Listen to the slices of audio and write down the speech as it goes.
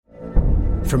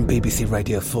From BBC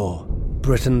Radio 4,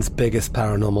 Britain's biggest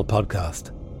paranormal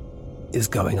podcast is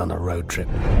going on a road trip.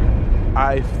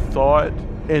 I thought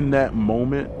in that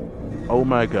moment, oh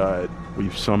my God,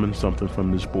 we've summoned something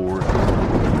from this board.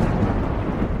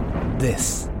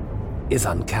 This is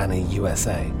Uncanny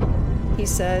USA. He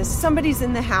says, somebody's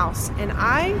in the house, and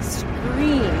I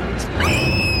screamed.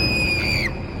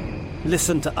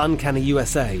 Listen to Uncanny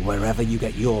USA wherever you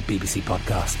get your BBC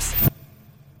podcasts,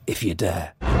 if you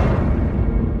dare.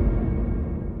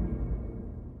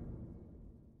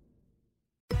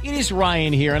 It is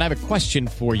Ryan here, and I have a question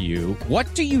for you.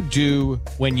 What do you do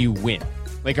when you win?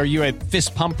 Like, are you a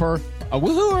fist pumper, a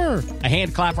woohooer, a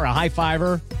hand clapper, a high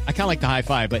fiver? I kind of like the high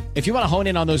five, but if you want to hone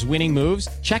in on those winning moves,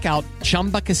 check out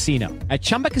Chumba Casino. At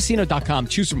ChumbaCasino.com,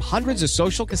 choose from hundreds of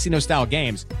social casino-style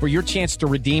games for your chance to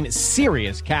redeem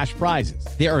serious cash prizes.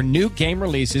 There are new game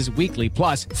releases weekly,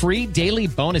 plus free daily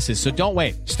bonuses. So don't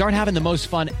wait. Start having the most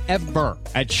fun ever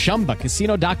at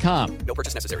ChumbaCasino.com. No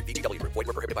purchase necessary. VGW. Void where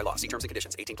prohibited by law. See terms and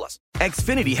conditions. 18+.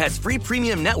 Xfinity has free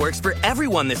premium networks for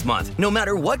everyone this month, no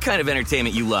matter what kind of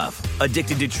entertainment you love.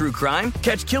 Addicted to true crime?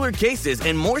 Catch killer cases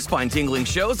and more spine-tingling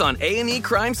shows on A&E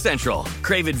Crime Central.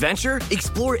 Crave adventure?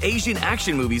 Explore Asian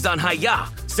action movies on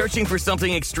Hi-YAH. Searching for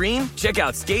something extreme? Check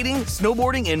out skating,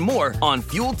 snowboarding, and more on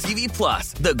Fuel TV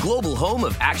Plus, the global home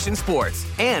of action sports.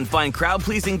 And find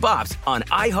crowd-pleasing bops on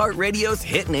iHeartRadio's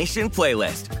Hit Nation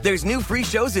playlist. There's new free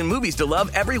shows and movies to love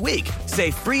every week.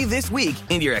 Say free this week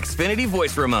in your Xfinity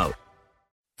voice remote.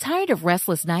 Tired of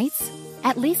restless nights?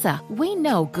 At Leesa, we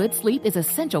know good sleep is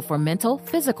essential for mental,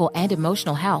 physical, and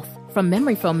emotional health. From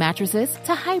memory foam mattresses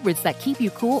to hybrids that keep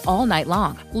you cool all night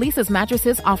long, Leesa's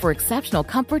mattresses offer exceptional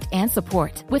comfort and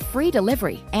support with free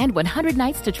delivery and 100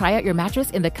 nights to try out your mattress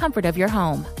in the comfort of your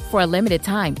home. For a limited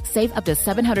time, save up to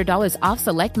 $700 off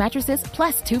select mattresses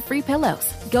plus 2 free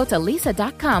pillows. Go to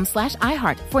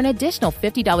leesa.com/iHeart for an additional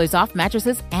 $50 off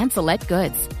mattresses and select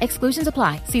goods. Exclusions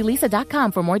apply. See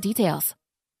leesa.com for more details.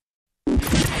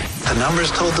 The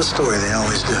numbers told the story, they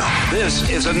always do. This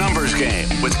is a numbers game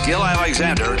with Gil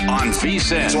Alexander on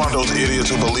VSiN. It's one of those idiots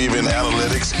who believe in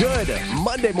analytics. Good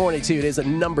Monday morning to you. It is a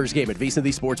numbers game at VSiN,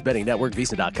 the sports betting network,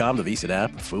 VSiN.com, the VSiN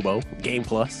app, Fubo, Game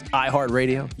Plus,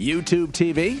 iHeartRadio, YouTube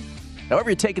TV. However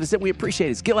you're taking us in, we appreciate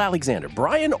it. It's Gil Alexander,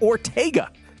 Brian Ortega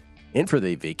in for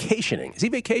the vacationing. Is he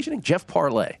vacationing? Jeff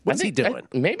Parlay. What's he doing?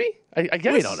 Maybe. I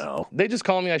guess. We don't know. They just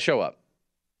call me, I show up.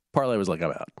 Parlay was like,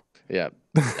 I'm out. Yeah.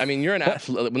 I mean, you're an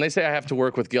absolute. When they say I have to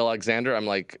work with Gil Alexander, I'm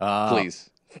like, please.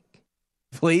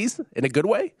 Please? In a good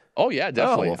way? Oh, yeah,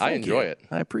 definitely. Well, I enjoy it.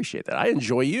 I appreciate that. I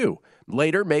enjoy you.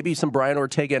 Later, maybe some Brian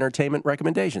Ortega entertainment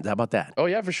recommendations. How about that? Oh,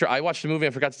 yeah, for sure. I watched a movie I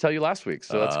forgot to tell you last week,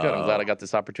 so that's good. I'm glad I got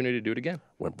this opportunity to do it again.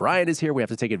 When Brian is here, we have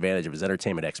to take advantage of his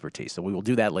entertainment expertise, so we will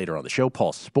do that later on the show.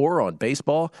 Paul Sporer on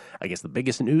baseball. I guess the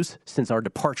biggest news since our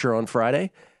departure on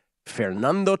Friday,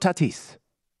 Fernando Tatis,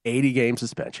 80-game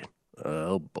suspension.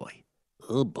 Oh, boy.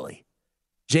 Oh, boy.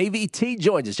 JVT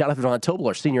joins us. Jonathan Von Tobel,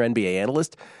 our senior NBA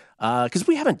analyst. Because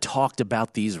we haven't talked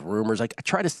about these rumors. I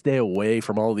try to stay away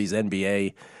from all of these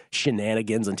NBA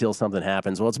shenanigans until something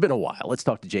happens. Well, it's been a while. Let's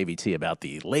talk to JVT about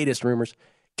the latest rumors.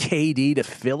 KD to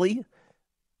Philly.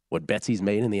 What bets he's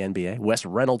made in the NBA. Wes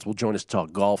Reynolds will join us to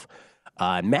talk golf.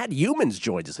 Matt Youmans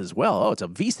joins us as well. Oh, it's a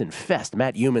VSiN fest.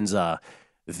 Matt Youmans,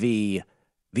 the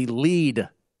lead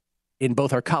in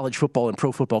both our college football and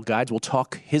pro football guides. We'll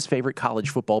talk his favorite college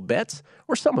football bets,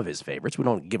 or some of his favorites. We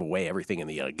don't give away everything in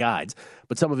the guides,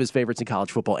 but some of his favorites in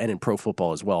college football and in pro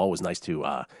football as well. Always nice to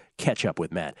catch up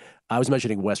with Matt. I was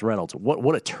mentioning Wes Reynolds.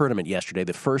 What a tournament yesterday.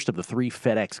 The first of the 3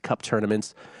 FedEx Cup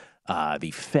tournaments,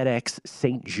 the FedEx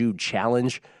St. Jude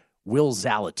Challenge. Will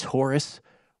Zalatoris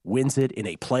wins it in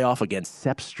a playoff against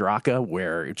Sepp Straka,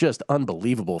 where just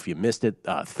unbelievable if you missed it.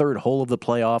 Third hole of the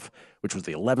playoff, which was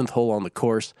the 11th hole on the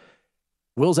course.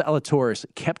 Will Zalatoris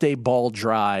kept a ball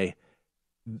dry.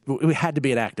 It had to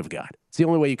be an act of God. It's the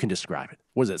only way you can describe it.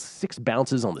 Was it 6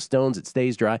 bounces on the stones? It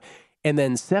stays dry. And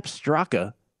then Sepp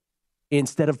Straka,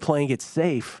 instead of playing it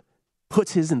safe,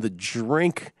 puts his in the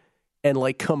drink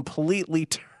and completely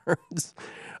turns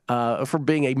from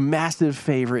being a massive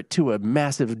favorite to a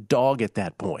massive dog at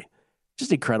that point.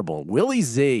 Just incredible. Willie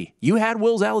Z. You had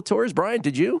Will Zalatoris, Brian,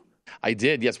 did you? I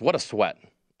did, yes. What a sweat.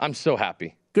 I'm so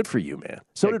happy. Good for you, man.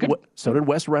 So did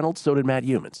Wes Reynolds. So did Matt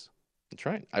Youmans. That's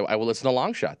right. I will listen to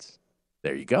long shots.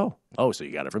 There you go. Oh, so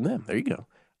you got it from them. There you go.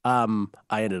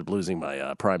 I ended up losing my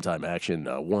primetime action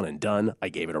one and done. I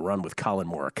gave it a run with Colin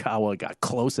Morikawa. Got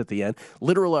close at the end.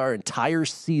 Literally, our entire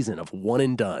season of one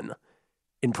and done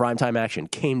in primetime action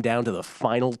came down to the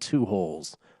final 2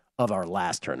 holes of our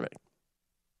last tournament.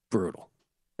 Brutal.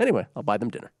 Anyway, I'll buy them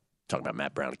dinner. Talking about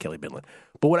Matt Brown and Kelly Bidlin.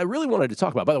 But what I really wanted to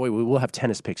talk about, by the way, we will have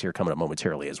tennis picks here coming up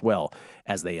momentarily as well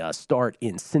as they start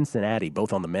in Cincinnati,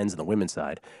 both on the men's and the women's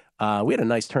side. We had a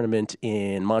nice tournament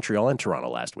in Montreal and Toronto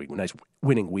last week. Nice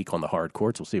winning week on the hard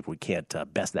courts. We'll see if we can't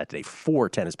best that today. 4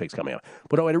 tennis picks coming up.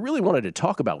 But what I really wanted to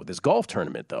talk about with this golf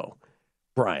tournament, though,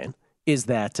 Brian, is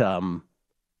that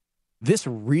this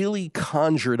really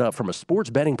conjured up, from a sports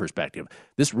betting perspective,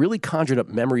 this really conjured up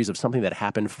memories of something that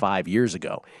happened 5 years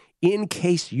ago. In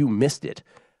case you missed it,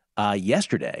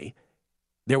 yesterday,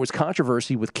 there was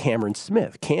controversy with Cameron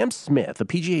Smith. Cam Smith, the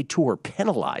PGA Tour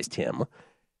penalized him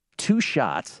 2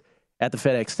 shots at the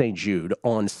FedEx St. Jude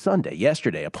on Sunday,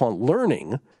 yesterday, upon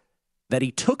learning that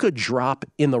he took a drop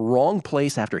in the wrong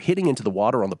place after hitting into the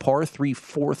water on the par 3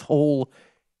 4th hole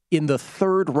in the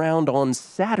 3rd round on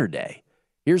Saturday.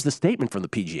 Here's the statement from the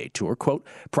PGA Tour. Quote,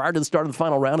 prior to the start of the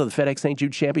final round of the FedEx St.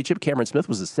 Jude Championship, Cameron Smith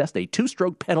was assessed a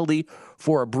 2-stroke penalty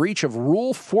for a breach of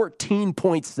Rule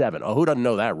 14.7. Oh, who doesn't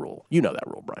know that rule? You know that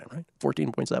rule, Brian, right?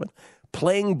 14.7.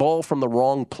 Playing ball from the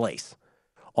wrong place.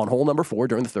 On hole number 4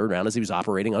 during the 3rd round as he was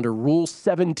operating under Rule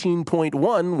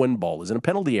 17.1 when ball is in a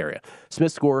penalty area.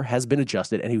 Smith's score has been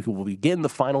adjusted and he will begin the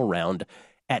final round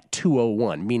at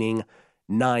 201, meaning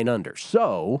 9 under.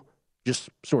 So, just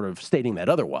sort of stating that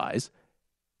otherwise,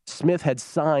 Smith had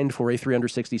signed for a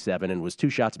 367 and was 2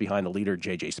 shots behind the leader,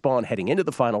 J.J. Spawn, heading into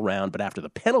the final round. But after the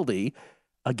penalty,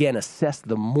 again assessed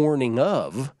the morning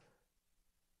of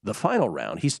the final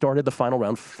round, he started the final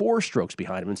round 4 strokes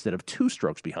behind him instead of 2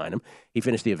 strokes behind him. He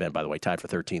finished the event, by the way, tied for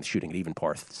 13th, shooting an even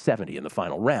par 70 in the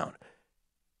final round.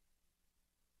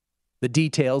 The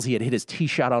details, he had hit his tee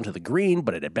shot onto the green,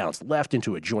 but it had bounced left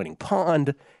into a adjoining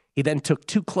pond. He then took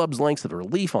 2 clubs lengths of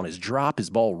relief on his drop. His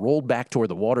ball rolled back toward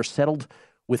the water, settled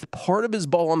with part of his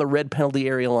ball on the red penalty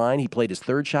area line. He played his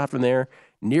 3rd shot from there,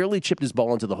 nearly chipped his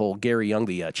ball into the hole. Gary Young,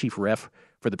 the chief ref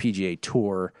for the PGA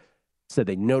Tour, said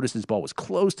they noticed his ball was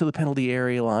close to the penalty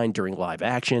area line during live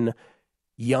action.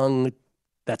 Young,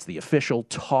 that's the official,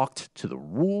 talked to the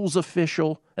rules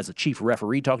official as a chief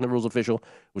referee talking to the rules official,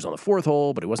 who was on the 4th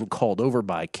hole, but he wasn't called over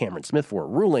by Cameron Smith for a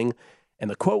ruling. And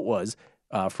the quote was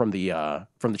from the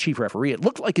chief referee, "It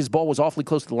looked like his ball was awfully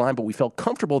close to the line, but we felt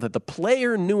comfortable that the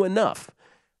player knew enough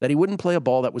that he wouldn't play a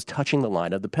ball that was touching the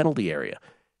line of the penalty area."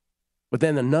 But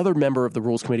then another member of the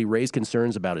Rules Committee raised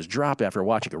concerns about his drop after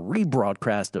watching a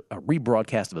rebroadcast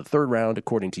of the 3rd round,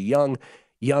 according to Young.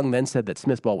 Young then said that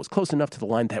Smith's ball was close enough to the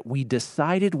line that we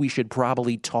decided we should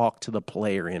probably talk to the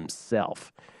player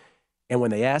himself. And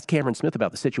when they asked Cameron Smith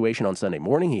about the situation on Sunday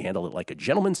morning, he handled it like a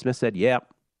gentleman. Smith said, "Yeah,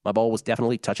 my ball was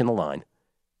definitely touching the line."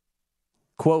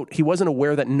 Quote, he wasn't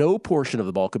aware that no portion of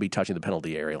the ball could be touching the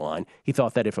penalty area line. He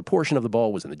thought that if a portion of the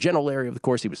ball was in the general area of the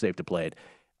course, he was safe to play it.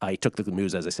 He took the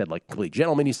news, as I said, like a complete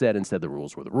gentleman, he said, and said the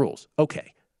rules were the rules.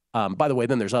 Okay. By the way,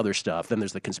 then there's other stuff. Then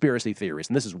there's the conspiracy theories.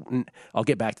 And this is, I'll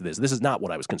get back to this. This is not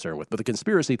what I was concerned with. But the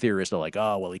conspiracy theorists are like,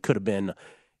 oh, well, he could have been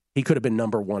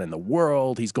number 1 in the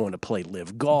world. He's going to play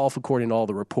live golf, according to all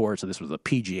the reports. So this was the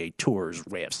PGA Tour's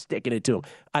way of sticking it to him.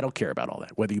 I don't care about all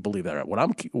that, whether you believe that or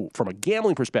not. From a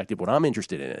gambling perspective, what I'm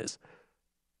interested in is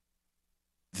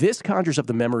this conjures up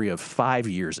the memory of 5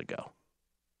 years ago.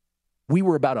 We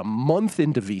were about a month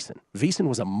into VEASAN. VEASAN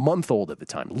was a month old at the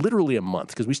time, literally a month,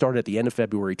 because we started at the end of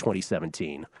February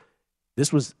 2017.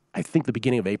 This was, I think, the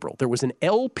beginning of April. There was an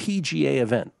LPGA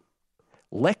event.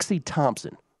 Lexi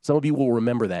Thompson. Some of you will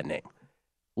remember that name.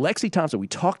 Lexi Thompson, we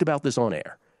talked about this on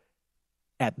air.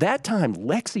 At that time,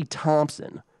 Lexi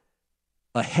Thompson,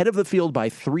 ahead of the field by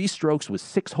 3 strokes with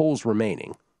 6 holes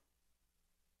remaining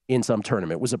in some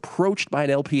tournament, was approached by an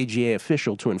LPGA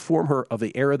official to inform her of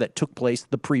the error that took place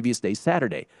the previous day,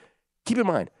 Saturday. Keep in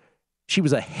mind, she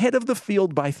was ahead of the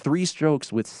field by 3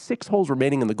 strokes with 6 holes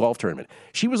remaining in the golf tournament.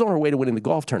 She was on her way to winning the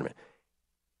golf tournament.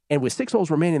 And with 6 holes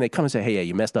remaining, they come and say, hey, yeah,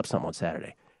 you messed up something on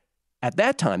Saturday. At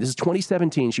that time, this is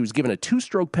 2017, she was given a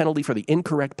 2-stroke penalty for the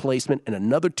incorrect placement and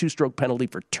another 2-stroke penalty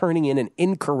for turning in an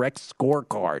incorrect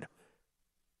scorecard.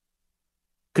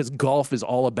 Because golf is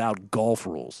all about golf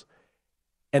rules.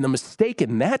 And the mistake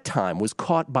in that time was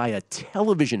caught by a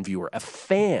television viewer, a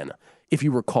fan, if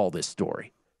you recall this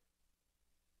story.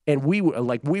 And we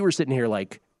were sitting here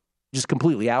like just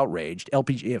completely outraged.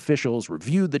 LPGA officials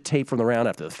reviewed the tape from the round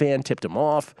after the fan tipped him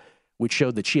off, which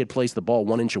showed that she had placed the ball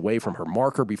 1 inch away from her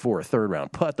marker before a 3rd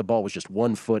round putt. The ball was just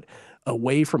 1 foot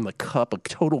away from the cup, a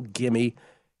total gimme.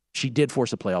 She did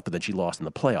force a playoff, but then she lost in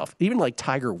the playoff. Even like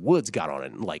Tiger Woods got on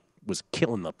it and was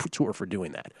killing the tour for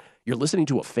doing that. You're listening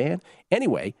to a fan?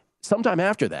 Anyway, sometime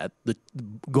after that, the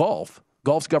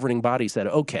golf's governing body said,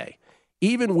 okay,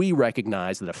 even we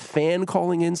recognize that a fan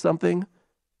calling in something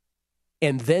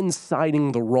and then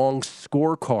citing the wrong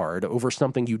scorecard over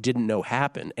something you didn't know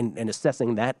happened and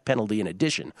assessing that penalty in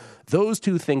addition. Those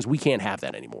two things, we can't have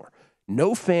that anymore.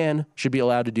 No fan should be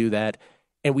allowed to do that,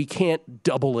 and we can't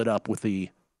double it up with the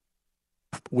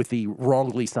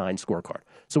wrongly signed scorecard.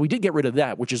 So we did get rid of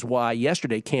that, which is why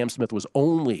yesterday Cam Smith was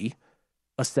only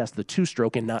assessed the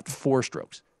 2-stroke and not 4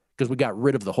 strokes, because we got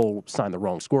rid of the whole sign the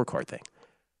wrong scorecard thing.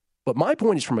 But my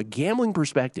point is, from a gambling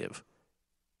perspective,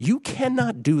 you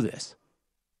cannot do this.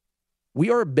 We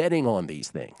are betting on these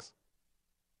things.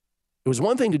 It was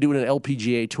one thing to do it in an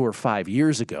LPGA Tour 5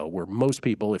 years ago, where most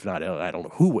people, if not, I don't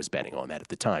know who was betting on that at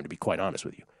the time, to be quite honest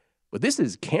with you. But this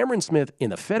is Cameron Smith in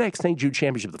the FedEx St. Jude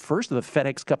Championship, the first of the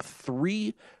FedEx Cup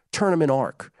 3-tournament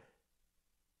arc.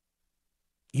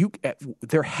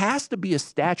 There has to be a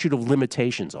statute of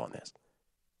limitations on this.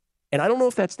 And I don't know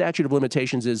if that statute of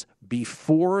limitations is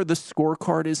before the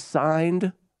scorecard is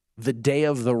signed the day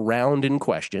of the round in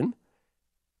question,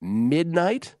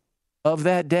 midnight of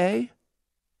that day,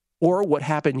 or what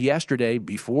happened yesterday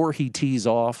before he tees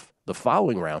off the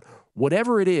following round.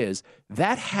 Whatever it is,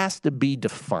 that has to be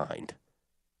defined.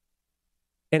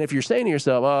 And if you're saying to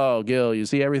yourself, oh, Gil, you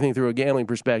see everything through a gambling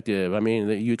perspective. I mean,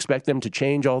 you expect them to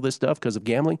change all this stuff because of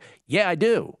gambling? Yeah, I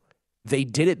do. They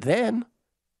did it then.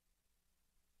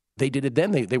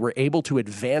 They were able to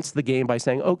advance the game by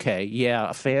saying, okay, yeah,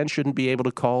 a fan shouldn't be able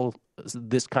to call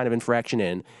this kind of infraction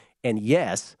in. And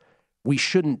yes, we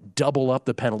shouldn't double up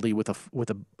the penalty with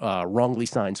a wrongly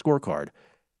signed scorecard.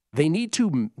 They need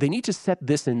to set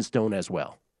this in stone as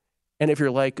well. And if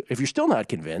you're still not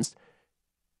convinced,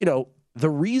 the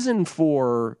reason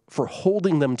for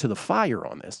holding them to the fire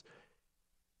on this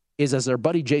is, as our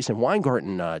buddy Jason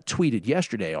Weingarten tweeted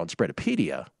yesterday on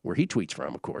Spreadopedia, where he tweets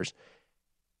from, of course,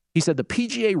 he said the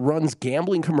PGA runs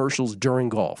gambling commercials during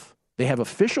golf. They have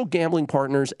official gambling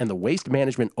partners, and the Waste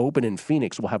Management Open in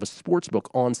Phoenix will have a sportsbook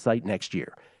on site next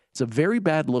year. It's a very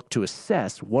bad look to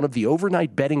assess one of the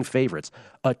overnight betting favorites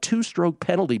a 2-stroke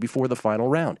penalty before the final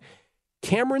round.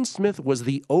 Cameron Smith was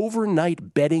the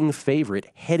overnight betting favorite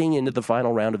heading into the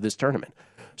final round of this tournament.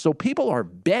 So people are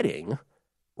betting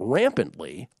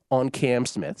rampantly on Cam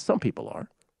Smith. Some people are.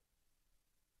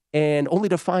 And only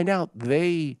to find out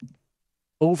they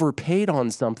overpaid on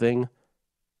something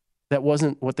that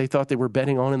wasn't what they thought they were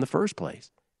betting on in the first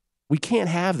place. We can't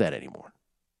have that anymore.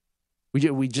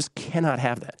 We just cannot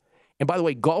have that. And by the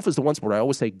way, golf is the one sport. I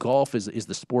always say golf is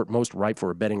the sport most ripe for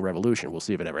a betting revolution. We'll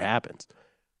see if it ever happens.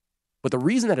 But the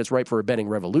reason that it's ripe for a betting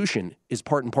revolution is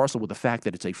part and parcel with the fact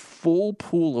that it's a full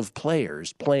pool of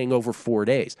players playing over 4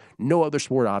 days. No other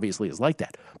sport obviously is like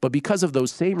that. But because of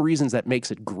those same reasons that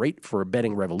makes it great for a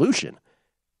betting revolution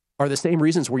are the same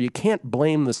reasons where you can't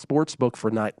blame the sports book for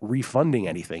not refunding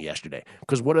anything yesterday.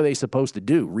 Because what are they supposed to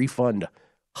do? Refund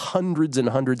hundreds and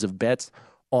hundreds of bets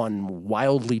on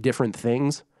wildly different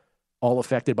things, all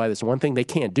affected by this one thing? They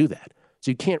can't do that.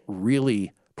 So you can't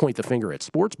really point the finger at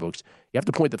sports books. You have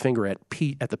to point the finger at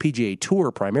the PGA Tour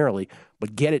primarily,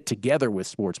 but get it together with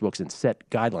sports books and set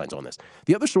guidelines on this.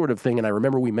 The other sort of thing, and I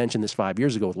remember we mentioned this 5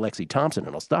 years ago with Lexi Thompson,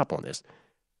 and I'll stop on this,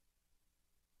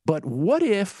 but what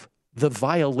if the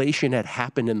violation had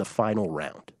happened in the final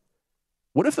round?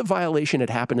 What if the violation had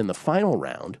happened in the final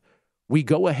round? We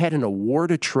go ahead and award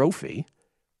a trophy.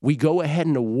 We go ahead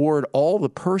and award all the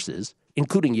purses,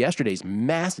 including yesterday's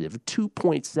massive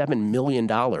 $2.7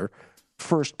 million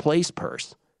first place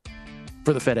purse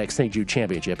for the FedEx St. Jude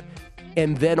Championship.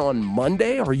 And then on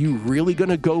Monday, are you really going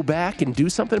to go back and do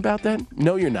something about that?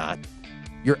 No, you're not.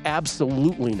 You're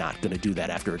absolutely not going to do that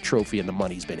after a trophy and the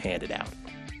money's been handed out.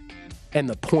 And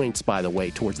the points, by the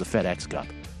way, towards the FedEx Cup.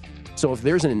 So if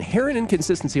there's an inherent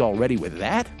inconsistency already with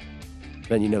that,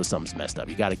 then you know something's messed up.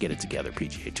 You got to get it together,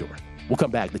 PGA Tour. We'll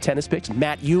come back. The tennis picks,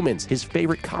 Matt Youmans, his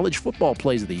favorite college football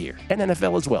plays of the year, and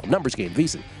NFL as well. Numbers Game,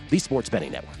 VSiN, the Sports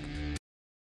Betting Network.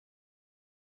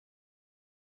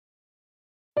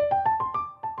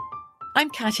 I'm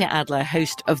Katya Adler,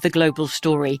 host of The Global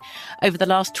Story. Over the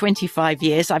last 25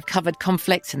 years, I've covered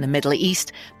conflicts in the Middle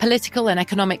East, political and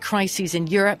economic crises in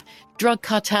Europe, drug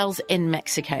cartels in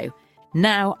Mexico.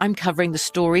 Now I'm covering the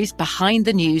stories behind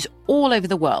the news all over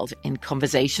the world in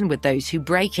conversation with those who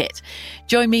break it.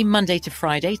 Join me Monday to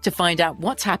Friday to find out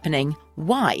what's happening,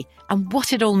 why, and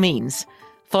what it all means.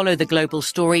 Follow The Global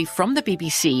Story from the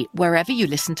BBC wherever you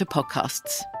listen to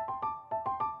podcasts.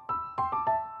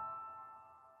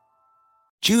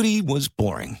 Judy was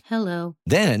boring. Hello.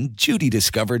 Then Judy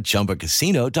discovered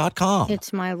ChumbaCasino.com.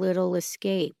 It's my little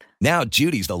escape. Now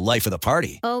Judy's the life of the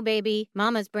party. Oh, baby,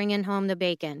 mama's bringing home the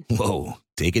bacon. Whoa,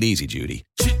 take it easy, Judy.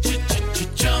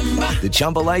 The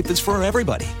Chumba life is for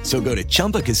everybody. So go to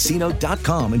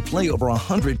ChumbaCasino.com and play over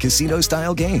 100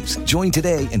 casino-style games. Join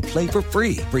today and play for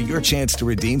free for your chance to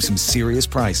redeem some serious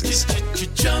prizes.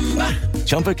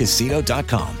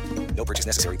 ChumbaCasino.com. No purchase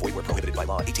necessary. Void where prohibited by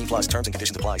law. 18 plus terms and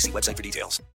conditions apply. See website for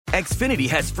details. Xfinity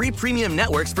has free premium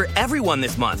networks for everyone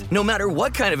this month, no matter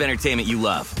what kind of entertainment you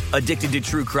love. Addicted to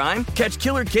true crime? Catch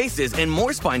killer cases and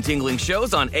more spine-tingling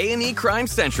shows on A&E Crime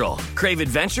Central. Crave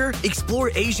adventure?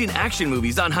 Explore Asian action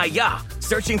movies on Hi-YAH.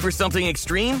 Searching for something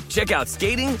extreme? Check out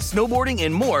skating, snowboarding,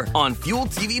 and more on Fuel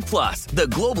TV Plus, the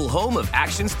global home of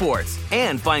action sports.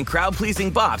 And find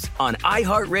crowd-pleasing bops on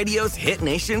iHeartRadio's Hit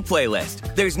Nation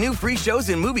playlist. There's new free shows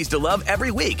and movies to love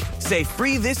every week. Say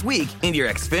free this week in your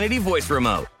Xfinity voice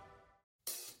remote.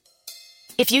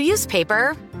 If you use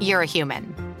paper, you're a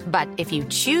human. But if you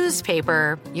choose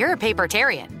paper, you're a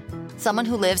papertarian. Someone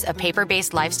who lives a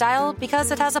paper-based lifestyle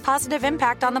because it has a positive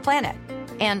impact on the planet.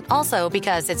 And also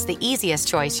because it's the easiest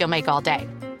choice you'll make all day.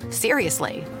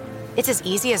 Seriously. It's as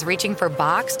easy as reaching for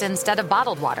boxed instead of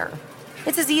bottled water.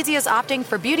 It's as easy as opting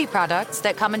for beauty products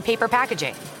that come in paper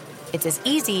packaging. It's as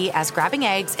easy as grabbing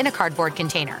eggs in a cardboard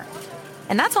container.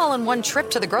 And that's all in one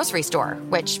trip to the grocery store,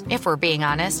 which, if we're being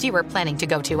honest, you were planning to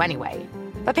go to anyway.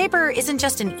 But paper isn't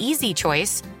just an easy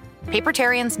choice.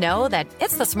 Papertarians know that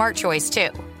it's the smart choice, too.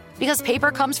 Because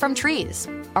paper comes from trees,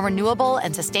 a renewable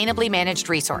and sustainably managed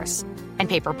resource. And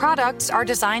paper products are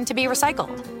designed to be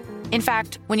recycled. In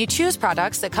fact, when you choose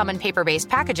products that come in paper-based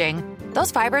packaging,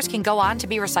 those fibers can go on to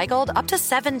be recycled up to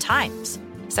 7 times.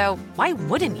 So why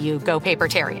wouldn't you go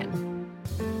papertarian?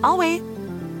 I'll wait.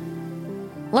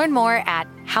 Learn more at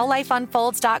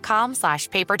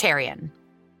howlifeunfolds.com/papertarian.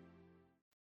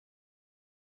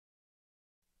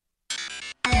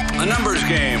 A numbers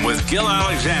game with Gil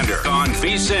Alexander on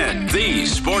VSiN, the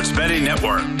Sports Betting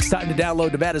Network. It's time to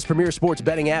download Nevada's premier sports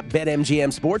betting app,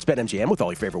 BetMGM Sports. BetMGM with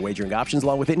all your favorite wagering options,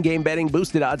 along with in-game betting,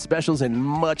 boosted odds specials, and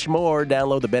much more.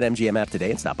 Download the BetMGM app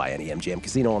today and stop by any MGM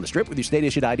casino on the Strip with your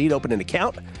state-issued ID to open an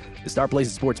account. To start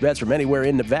placing sports bets from anywhere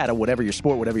in Nevada, whatever your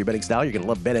sport, whatever your betting style, you're going to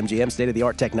love BetMGM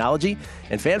state-of-the-art technology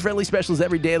and fan-friendly specials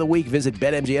every day of the week. Visit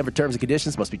BetMGM for terms and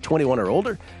conditions. Must be 21 or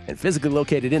older and physically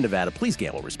located in Nevada. Please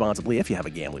gamble responsibly. If you have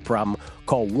a gambling problem,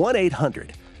 call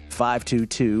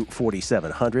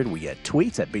 1-800-522-4700. We get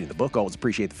tweets at Beating the Book. Always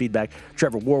appreciate the feedback.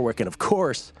 Trevor Warwick. And, of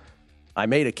course, I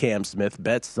made a Cam Smith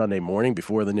bet Sunday morning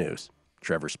before the news.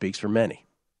 Trevor speaks for many.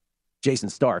 Jason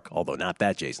Stark, although not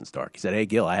that Jason Stark. He said, hey,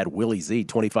 Gil, I had Willie Z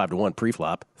 25-1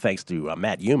 preflop, thanks to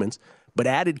Matt Humans, but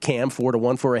added Cam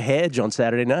 4-1 for a hedge on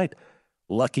Saturday night.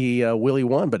 Lucky Willie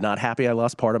won, but not happy I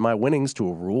lost part of my winnings to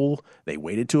a rule they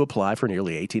waited to apply for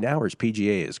nearly 18 hours.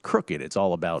 PGA is crooked. It's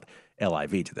all about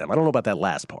LIV to them. I don't know about that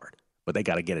last part, but they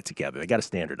got to get it together. They got to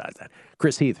standardize that.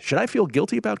 Chris Heath, should I feel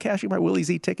guilty about cashing my Willie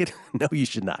Z ticket? No, you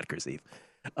should not, Chris Heath.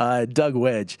 Doug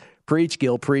Wedge, preach,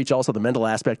 Gil, preach. Also, the mental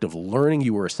aspect of learning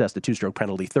you were assessed a 2-stroke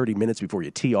penalty 30 minutes before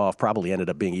you tee off probably ended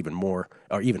up being even worse,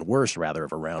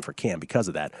 of a round for Cam because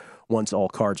of that. Once all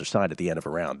cards are signed at the end of a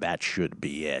round, that should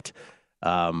be it.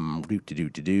 James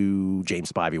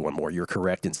Spivey, one more. You're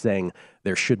correct in saying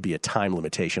there should be a time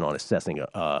limitation on assessing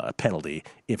a penalty.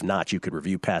 If not, you could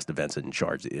review past events and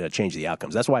change the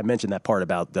outcomes. That's why I mentioned that part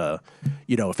about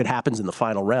if it happens in the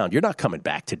final round, you're not coming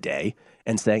back today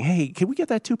and saying, hey, can we get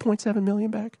that $2.7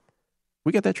 million back?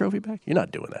 We get that trophy back? You're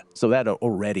not doing that. So that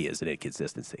already is an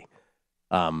inconsistency.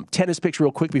 Tennis picks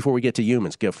real quick before we get to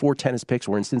humans. Get 4 tennis picks.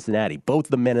 We're in Cincinnati, both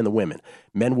the men and the women.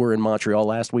 Men were in Montreal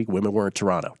last week. Women were in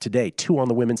Toronto. Today, 2 on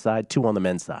the women's side, 2 on the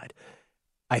men's side.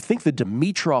 I think the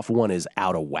Dimitrov one is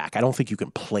out of whack. I don't think you can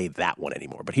play that one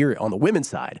anymore. But here on the women's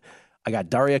side, I got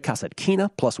Daria Kasatkina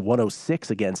plus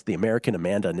 106 against the American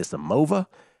Amanda Anisimova.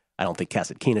 I don't think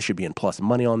Kasatkina should be in plus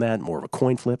money on that, more of a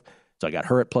coin flip. So I got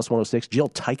her at plus 106. Jill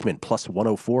Teichmann plus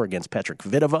 104 against Petra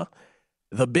Kvitova.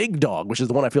 The big dog, which is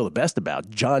the one I feel the best about,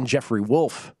 John Jeffrey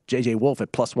Wolf, J.J. Wolf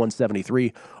at plus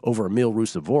 173 over Emil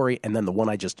Rusevori. And then the one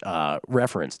I just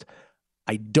referenced,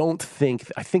 I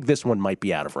think this one might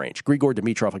be out of range. Grigor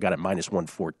Dimitrov, I got at minus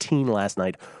 114 last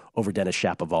night over Denis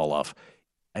Shapovalov.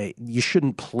 You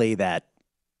shouldn't play that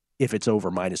if it's over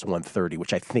minus 130,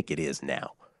 which I think it is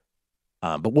now.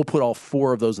 But we'll put all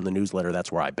 4 of those in the newsletter.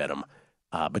 That's where I bet them.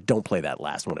 But don't play that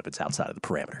last one if it's outside of the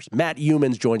parameters. Matt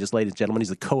Humans joins us, ladies and gentlemen. He's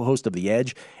the co-host of The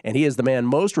Edge, and he is the man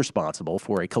most responsible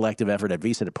for a collective effort at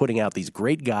VSiN to putting out these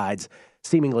great guides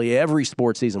seemingly every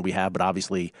sports season we have, but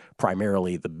obviously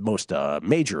primarily the most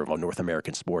major of North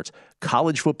American sports.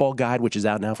 College Football Guide, which is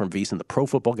out now from VSiN, the Pro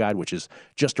Football Guide, which is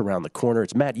just around the corner.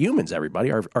 It's Matt Humans, everybody,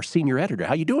 our senior editor.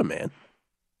 How you doing, man?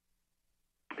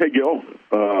 Hey, Gil.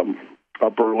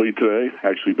 Up early today.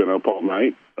 Actually been up all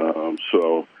night.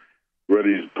 So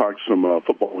ready to talk some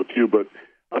football with you. But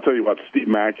I'll tell you about Steve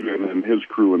Mackin and his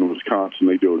crew in Wisconsin.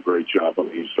 They do a great job on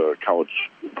these college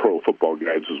pro football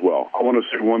guides as well. I want to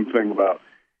say one thing about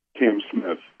Cam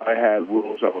Smith. I had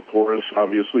Will Zalatoris,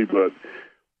 obviously, but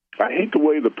I hate the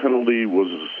way the penalty was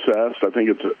assessed. I think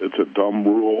it's a dumb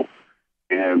rule,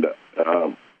 and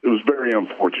it was very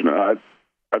unfortunate.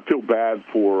 I feel bad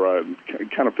for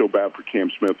kind of feel bad for Cam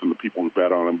Smith and the people who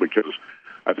bet on him, because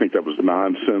I think that was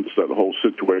nonsense, that whole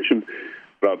situation.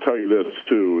 But I'll tell you this,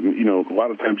 too. You know, a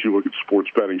lot of times you look at sports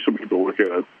betting, some people look at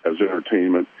it as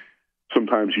entertainment.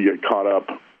 Sometimes you get caught up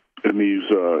in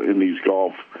these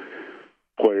golf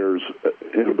players,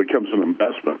 and it becomes an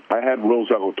investment. I had Will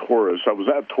Zalatoris. I was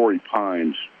at Torrey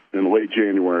Pines in late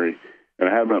January, and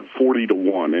I had him at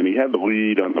 40-1, and he had the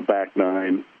lead on the back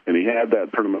nine, and he had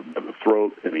that tournament by the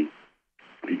throat, and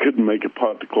he couldn't make a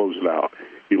putt to close it out.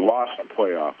 He lost the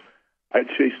playoff. I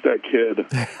chased that kid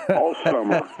all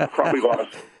summer. Probably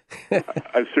lost.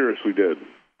 I seriously did,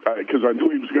 because I knew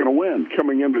he was going to win.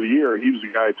 Coming into the year, he was the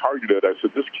guy I targeted. I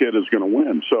said, this kid is going to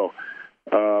win. So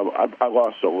I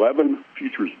lost 11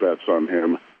 futures bets on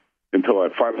him until I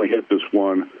finally hit this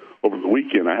one over the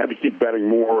weekend. I had to keep betting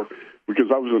more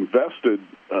because I was invested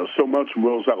so much in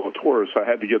Will Zalatoris. I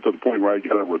had to get to the point where I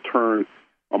got a return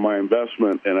on my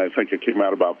investment, and I think I came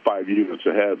out about 5 units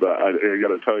ahead. But I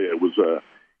got to tell you, it was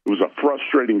a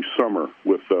frustrating summer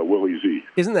with Willie Z.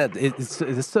 Isn't that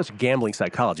it's such gambling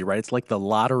psychology, right? It's like the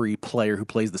lottery player who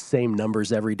plays the same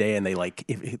numbers every day, and they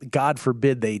if God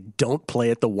forbid they don't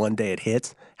play it the one day it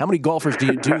hits. How many golfers do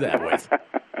you do that with?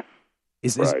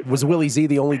 Was Willie Z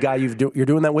the only guy you're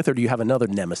doing that with, or do you have another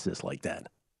nemesis like that?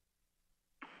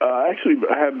 Actually,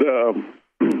 I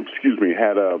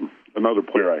had another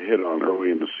player I hit on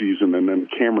early in the season, and then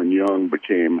Cameron Young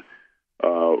became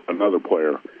another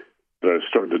player that I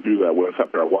started to do that with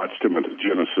after I watched him at the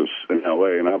Genesis in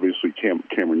L.A. And obviously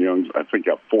Cameron Young's, I think,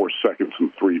 got 4 seconds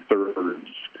and 3/3.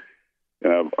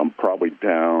 And I'm probably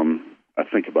down, I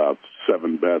think, about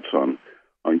 7 bets on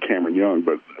Cameron Young,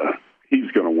 but he's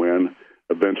going to win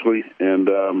eventually. And,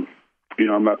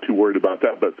 I'm not too worried about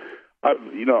that. But, I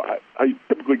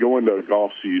typically go into a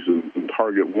golf season and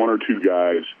target 1 or 2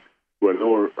 guys who I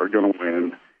know are going to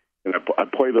win. And I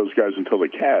play those guys until they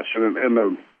cash. And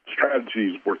the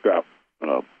strategies worked out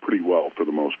pretty well for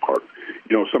the most part.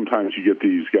 Sometimes you get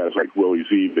these guys like Willie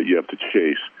Z that you have to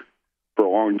chase for a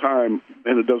long time,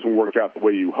 and it doesn't work out the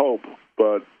way you hope.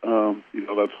 But,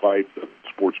 that's life, that's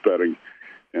sports betting,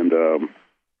 and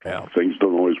things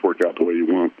don't always work out the way you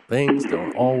want. Things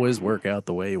don't always work out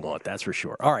the way you want, that's for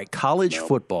sure. All right, college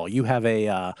football. You have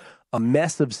a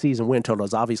mess of season win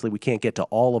totals. Obviously, we can't get to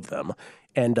all of them.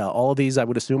 And all of these, I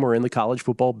would assume, are in the college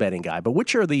football betting guide. But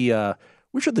which are the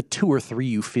 2 or 3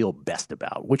 you feel best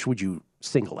about? Which would you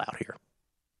single out here?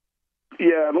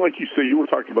 Yeah, and like you say, you were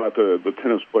talking about the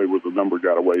tennis play where the number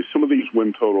got away. Some of these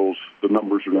win totals, the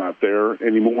numbers are not there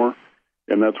anymore.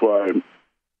 And that's why,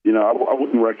 I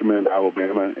wouldn't recommend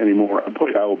Alabama anymore. I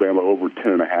played Alabama over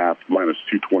 10.5, minus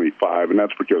 225. And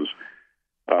that's because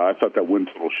I thought that win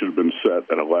total should have been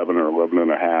set at 11 or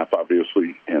 11.5,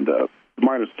 obviously. And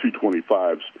minus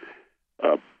 225's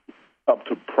up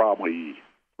to probably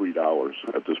 $3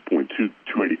 at this point,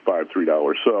 $2.85,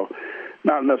 $3. So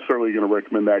not necessarily going to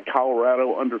recommend that.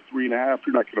 Colorado under 3.5,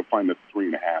 you're not going to find it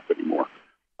 3.5 anymore.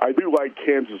 I do like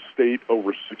Kansas State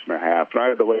over 6.5, and I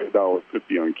had to lay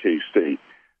 $1.50 on K-State.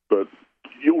 But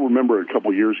you'll remember a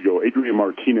couple years ago, Adrian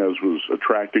Martinez was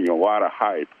attracting a lot of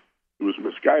hype. It was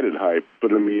misguided hype,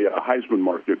 but in the Heisman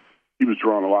market, he was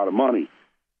drawing a lot of money.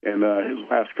 And his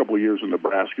last couple of years in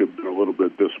Nebraska have been a little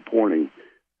bit disappointing.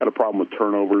 Had a problem with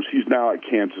turnovers. He's now at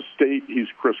Kansas State. He's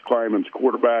Chris Kleiman's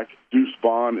quarterback. Deuce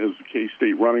Vaughn is the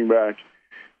K-State running back.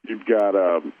 You've got,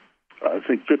 I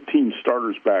think, 15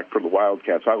 starters back for the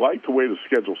Wildcats. I like the way the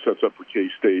schedule sets up for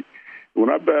K-State. When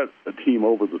I bet a team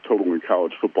over the total in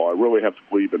college football, I really have to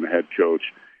believe in the head coach.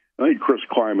 I think Chris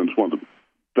Kleiman's one of the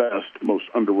best, most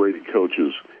underrated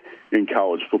coaches in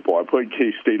college football. I played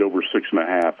K-State over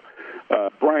 6.5.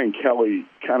 Brian Kelly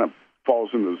kind of falls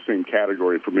into the same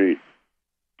category for me.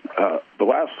 The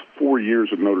last 4 years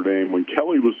at Notre Dame, when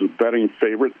Kelly was the betting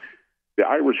favorite, the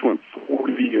Irish went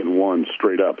 40-1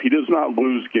 straight up. He does not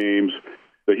lose games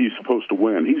that he's supposed to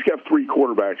win. He's got 3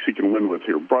 quarterbacks he can win with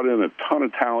here. Brought in a ton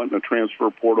of talent in the transfer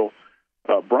portal.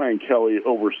 Brian Kelly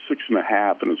over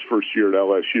 6.5 in his first year at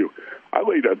LSU. I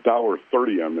laid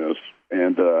 $1.30 on this,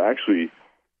 and actually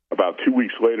about 2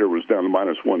 weeks later it was down to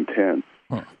minus 110.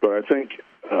 But I think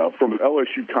from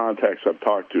LSU contacts I've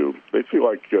talked to, they feel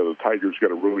like the Tigers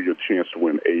got a really good chance to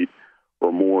win 8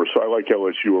 or more. So I like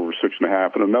LSU over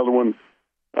 6.5. And another one,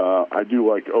 I do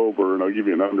like over, and I'll give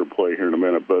you an underplay here in a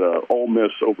minute, but Ole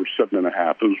Miss over 7.5.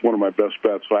 It was one of my best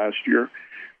bets last year,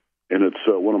 and it's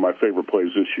one of my favorite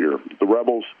plays this year. The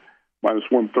Rebels, minus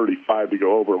 135 to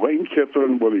go over. Lane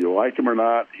Kiffin, whether you like him or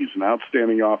not, he's an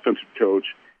outstanding offensive coach.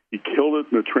 He killed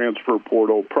it in the transfer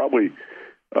portal. Probably,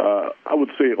 I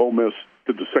would say Ole Miss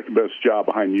did the second-best job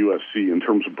behind USC in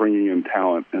terms of bringing in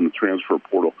talent in the transfer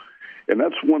portal. And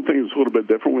that's one thing that's a little bit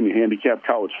different when you handicap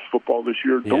college football this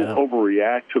year. Yeah. Don't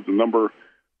overreact to the number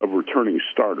of returning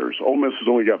starters. Ole Miss has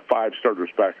only got 5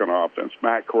 starters back on offense.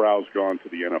 Matt Corral's gone to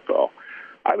the NFL.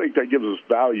 I think that gives us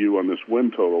value on this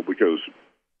win total because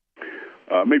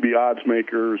maybe odds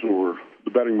makers or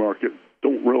the betting market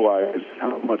don't realize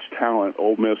how much talent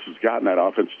Ole Miss has got in that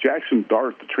offense. Jackson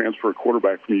Dart, the transfer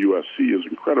quarterback from USC, is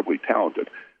incredibly talented.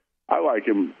 I like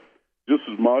him just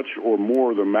as much or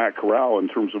more than Matt Corral in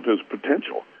terms of his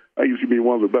potential. I think he's going to be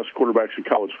one of the best quarterbacks in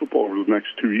college football over the next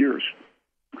 2 years.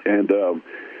 And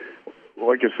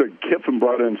like I said, Kiffin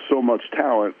brought in so much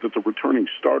talent that the returning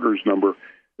starters number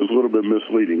is a little bit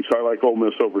misleading. So I like Ole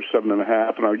Miss over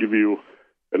 7.5, and I'll give you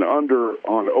an under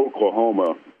on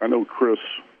Oklahoma. I know Chris,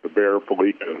 the Bear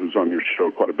Felica, who's on your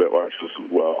show quite a bit, likes this as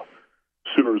well.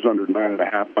 Sooners under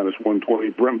 9.5, minus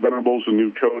 120. Brent Venables, the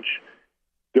new coach.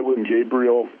 Dylan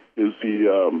Gabriel is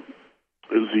the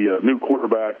new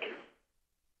quarterback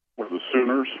for the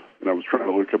Sooners, and I was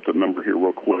trying to look up the number here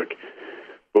real quick.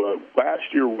 But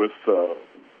last year with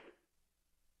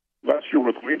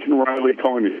Lincoln Riley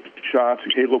calling the shots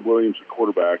and Caleb Williams the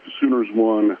quarterback, the Sooners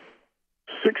won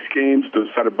 6 games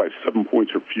decided by 7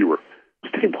 points or fewer.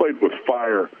 This team played with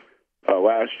fire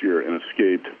last year and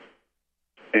escaped.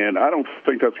 And I don't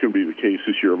think that's going to be the case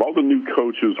this year. Of all the new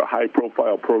coaches,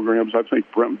 high-profile programs, I think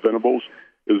Brent Venables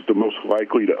is the most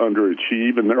likely to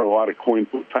underachieve, and there are a lot of coin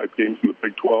flip type games in the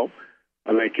Big 12.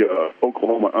 I think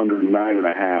Oklahoma under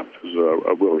 9.5 is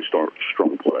a really strong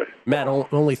play. Matt,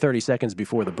 only 30 seconds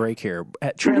before the break here.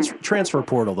 Transfer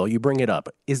portal, though, you bring it up.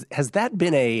 Has that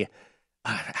been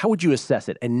how would you assess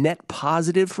it? A net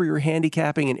positive for your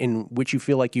handicapping in which you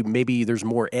feel like maybe there's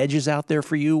more edges out there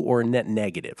for you, or a net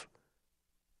negative?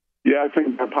 Yeah, I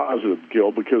think they're positive,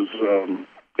 Gil, because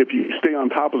if you stay on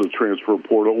top of the transfer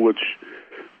portal, which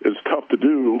is tough to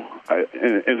do,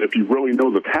 and if you really know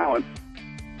the talent,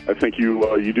 I think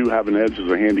you do have an edge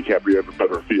as a handicapper. You have a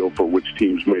better feel for which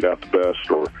teams made out the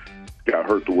best or got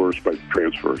hurt the worst by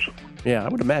transfers. Yeah, I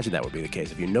would imagine that would be the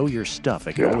case. If you know your stuff,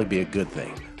 it can only be a good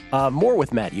thing. More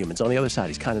with Matt Youmans. On the other side,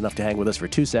 he's kind enough to hang with us for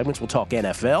 2 segments. We'll talk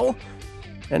NFL,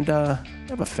 and I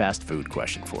have a fast food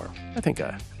question for him. I think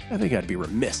I'd be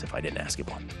remiss if I didn't ask him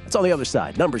one. That's on the other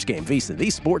side. Numbers Game, VSiN,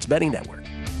 the Sports Betting Network.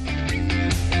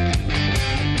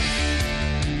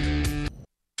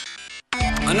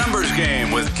 The Numbers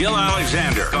Game with Gil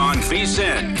Alexander on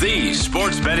VSiN, the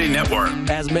Sports Betting Network.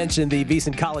 As mentioned, the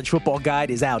VSiN College Football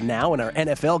Guide is out now, and our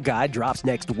NFL Guide drops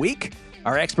next week.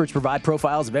 Our experts provide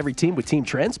profiles of every team with team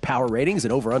trends, power ratings,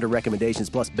 and over-under recommendations,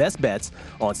 plus best bets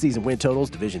on season win totals,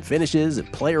 division finishes,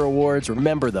 and player awards.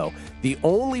 Remember, though, the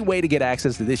only way to get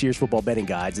access to this year's football betting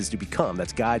guides is to become,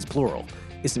 that's guides plural,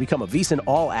 is to become a VSiN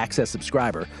All-Access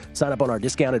subscriber. Sign up on our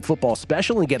discounted football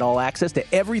special and get all access to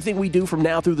everything we do from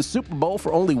now through the Super Bowl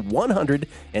for only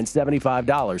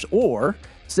 $175. Or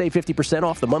save 50%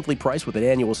 off the monthly price with an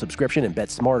annual subscription and bet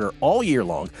smarter all year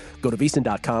long. Go to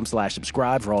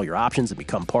VSiN.com/subscribe for all your options and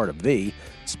become part of the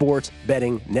Sports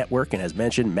Betting Network. And as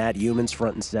mentioned, Matt Youmans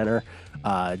front and center,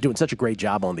 doing such a great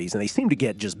job on these. And they seem to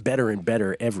get just better and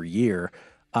better every year.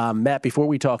 Matt, before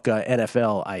we talk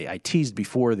NFL, I teased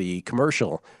before the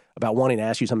commercial about wanting to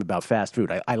ask you something about fast food.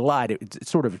 I lied.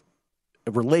 It's sort of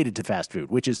related to fast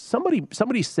food, which is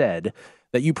somebody said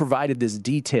that you provided this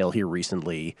detail here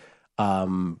recently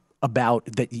about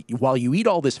that while you eat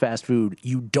all this fast food,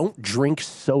 you don't drink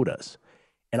sodas.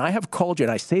 And I have called you,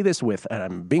 and I say this and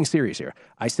I'm being serious here,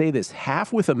 I say this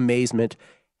half with amazement,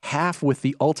 half with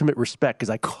the ultimate respect,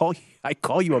 because I call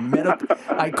you a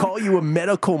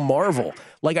medical marvel.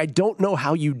 Like, I don't know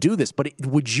how you do this, but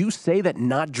would you say that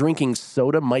not drinking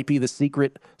soda might be the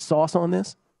secret sauce on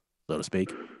this, so to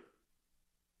speak?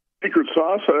 Secret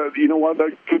sauce? You know what?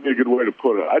 That could be a good way to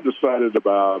put it. I decided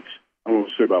about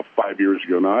 5 years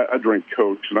ago. Now, I drink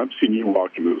Cokes, and I've seen you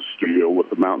walk into the studio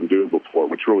with a Mountain Dew before,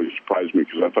 which really surprised me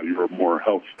because I thought you were more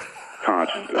health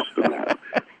conscious than that.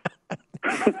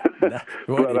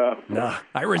 No,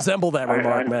 I resemble that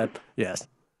remark, man. Yes.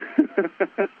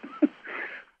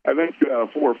 I think 4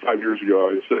 or 5 years ago,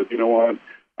 I said, you know what?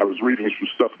 I was reading some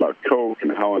stuff about Coke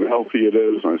and how unhealthy it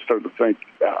is, and I started to think,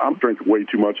 I'm drinking way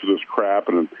too much of this crap,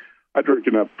 and I drink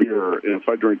enough beer, and if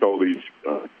I drink all these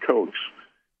Cokes,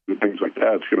 and things like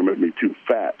that, it's going to make me too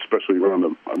fat, especially around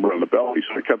the belly.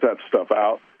 So I cut that stuff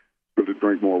out, to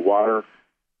drink more water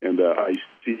and iced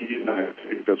tea, and I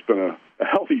think that's been a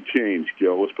healthy change,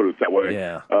 Gil. Let's put it that way.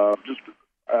 Yeah.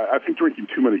 I think drinking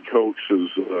too many Cokes is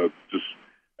just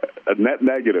a net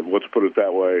negative. Let's put it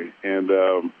that way, and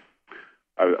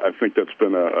I think that's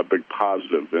been a big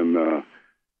positive in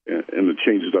the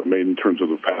changes I've made in terms of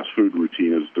the fast food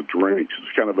routine. Is the drinks.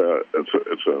 It's kind of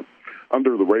it's a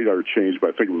under the radar change,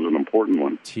 but I think it was an important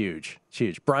one. It's huge.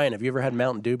 Brian, have you ever had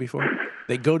Mountain Dew before?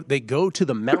 They go to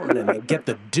the mountain and they get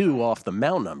the dew off the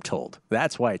mountain, I'm told.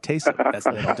 That's why it tastes like that.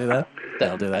 They don't do that? They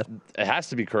don't do that. It has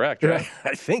to be correct, right?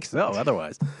 I think so,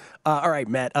 otherwise. All right,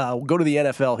 Matt, we'll go to the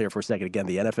NFL here for a second. Again,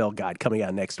 the NFL guide coming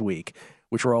out next week,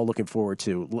 which we're all looking forward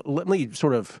to. Let me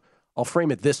I'll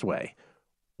frame it this way.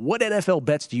 What NFL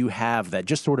bets do you have that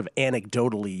just sort of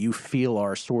anecdotally you feel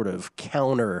are sort of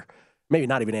counter, maybe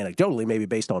not even anecdotally, maybe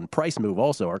based on price move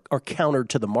also, are counter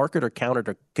to the market or counter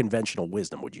to conventional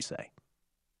wisdom, would you say?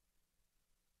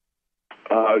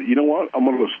 You know what? I'm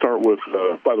going to start with,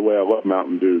 by the way, I love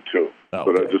Mountain Dew, too. Oh,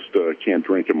 but okay. I just can't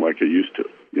drink them like I used to,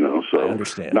 so I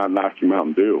understand. Not knocking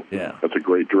Mountain Dew. Yeah. That's a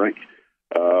great drink.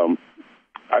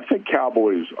 I think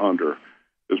Cowboys under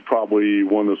is probably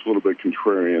one that's a little bit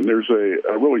contrarian. There's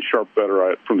a really sharp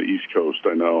bettor from the East Coast,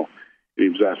 I know. He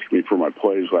was asking me for my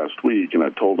plays last week, and I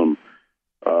told him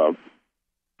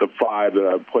the five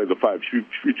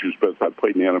futures bets I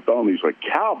played in the NFL, and he's like,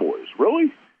 Cowboys,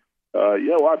 really?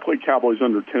 I played Cowboys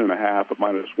under 10.5 at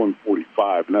minus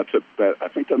 145, and that's a bet. I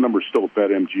think that number's still at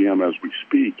BetMGM as we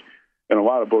speak, and a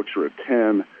lot of books are at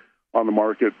 10 on the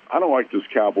market. I don't like this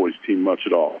Cowboys team much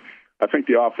at all. I think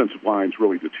the offensive line's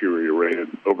really deteriorated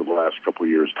over the last couple of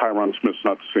years. Tyron Smith's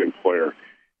not the same player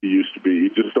he used to be. You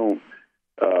just don't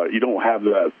have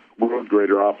that road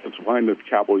grader offensive line that the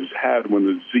Cowboys had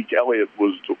when Zeke Elliott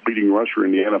was the leading rusher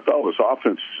in the NFL. This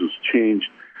offense has changed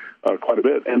quite a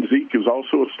bit, and Zeke is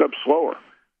also a step slower.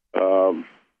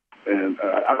 And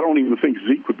I don't even think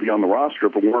Zeke would be on the roster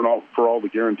if it weren't for all the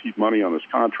guaranteed money on his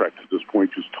contract at this point,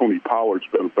 because Tony Pollard's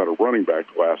been a better running back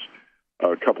the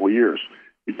last couple of years.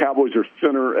 The Cowboys are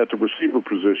thinner at the receiver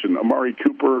position. Amari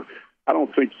Cooper, I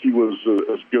don't think he was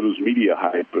as good as media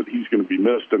hype, but he's going to be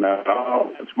missed. And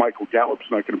Michael Gallup's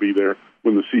not going to be there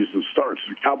when the season starts.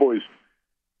 The Cowboys,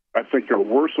 I think, are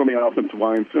worse on the offensive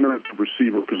line, thinner at the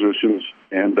receiver positions,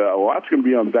 and a lot's going to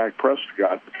be on Dak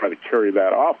Prescott to try to carry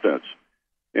that offense.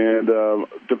 And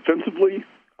defensively,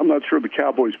 I'm not sure the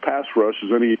Cowboys' pass rush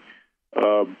is any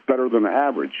better than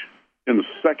average. In the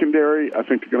secondary, I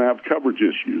think they're going to have coverage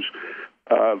issues.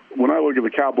 When I look at the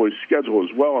Cowboys' schedule as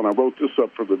well, and I wrote this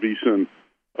up for the VSiN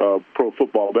Pro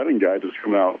Football Betting Guide that's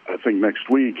coming out, I think, next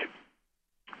week,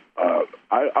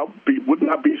 would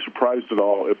not be surprised at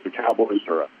all if the Cowboys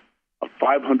are a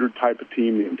 500 type of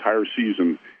team the entire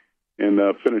season and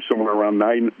finish somewhere around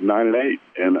 9-8.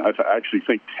 And I actually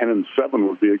think 10-7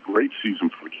 would be a great season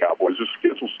for the Cowboys. The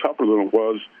schedule's tougher than it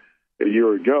was a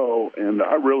year ago, and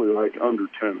I really like under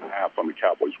 10.5 on the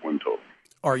Cowboys win total.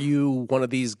 Are you one of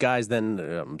these guys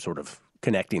then, sort of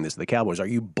connecting this to the Cowboys, are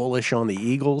you bullish on the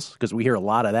Eagles? Because we hear a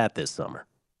lot of that this summer.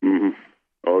 Mm-hmm.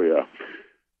 Oh, yeah.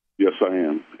 Yes, I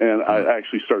am. And I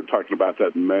actually started talking about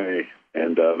that in May,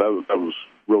 and that was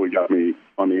really got me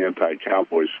on the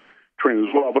anti-Cowboys train as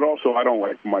well. But also, I don't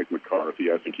like Mike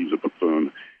McCarthy. I think he's a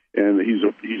buffoon, and he's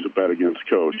a bet against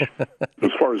coach.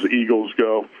 As far as the Eagles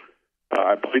go,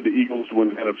 I played the Eagles to win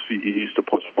the NFC East to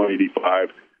plus 185.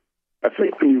 I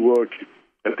think when you look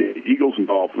at the Eagles and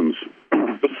Dolphins,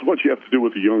 this is what you have to do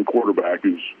with a young quarterback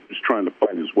who's trying to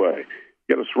find his way.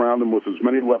 You got to surround him with as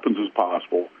many weapons as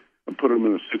possible and put him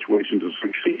in a situation to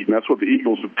succeed. And that's what the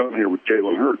Eagles have done here with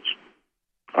Jalen Hurts.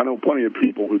 I know plenty of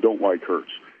people who don't like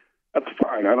Hurts. That's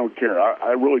fine. I don't care.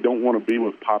 I really don't want to be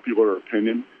with popular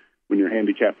opinion when you're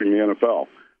handicapping the NFL.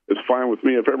 It's fine with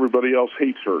me if everybody else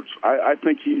hates Hurts. I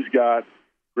think he's got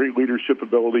great leadership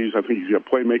abilities. I think he's got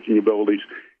playmaking abilities.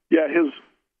 Yeah, his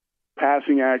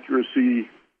passing accuracy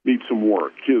needs some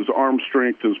work. His arm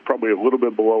strength is probably a little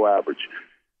bit below average.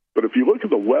 But if you look at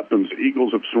the weapons the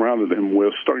Eagles have surrounded him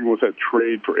with, starting with that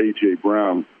trade for A.J.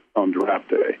 Brown on draft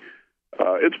day,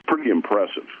 it's pretty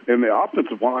impressive. And the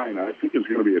offensive line, I think, is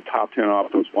going to be a top 10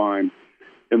 offensive line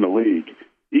in the league.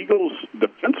 Eagles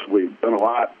defensively have done a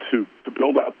lot to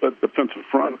build out that defensive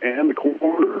front and the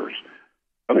corners.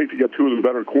 I think they got two of the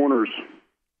better corners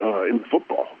in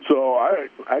football. So I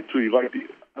actually like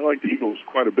the Eagles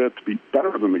quite a bit to be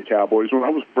better than the Cowboys. When I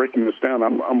was breaking this down,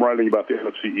 I'm writing about the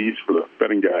NFC East for the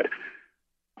betting guide.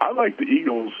 I like the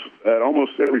Eagles at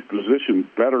almost every position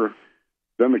better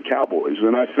than the Cowboys.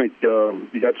 And I think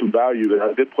you got some value there.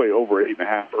 I did play over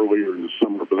 8.5 earlier in the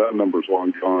summer, but that number's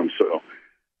long gone, so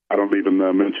I don't even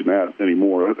mention that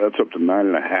anymore. That's up to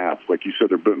 9.5. Like you said,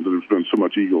 there's been so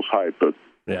much Eagles hype, but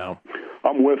yeah,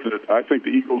 I'm with it. I think the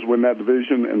Eagles win that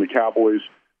division, and the Cowboys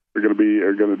are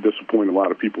going to disappoint a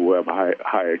lot of people who have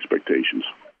high expectations.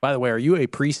 By the way, are you a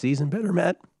preseason bettor,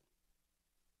 Matt?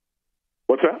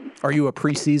 What's that? Are you a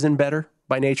preseason bettor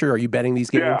by nature? Are you betting these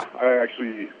games?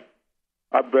 Yeah,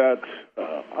 I bet.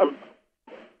 I've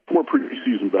 4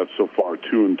 preseason bets so far,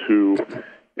 2-2,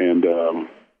 and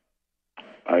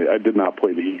I did not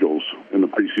play the Eagles in the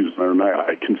preseason. And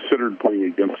I considered playing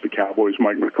against the Cowboys.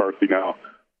 Mike McCarthy now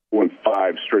won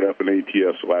 5 straight up in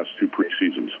ATS the last 2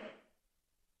 preseasons.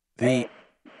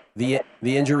 The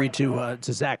injury to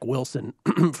Zach Wilson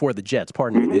for the Jets,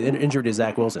 pardon me, the injury to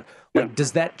Zach Wilson,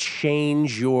 does that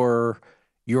change your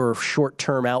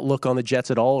short-term outlook on the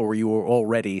Jets at all, or were you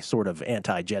already sort of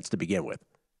anti-Jets to begin with?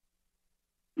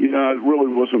 Yeah, it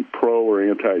really wasn't pro or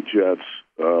anti-Jets.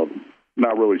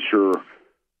 Not really sure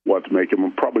what to make of them.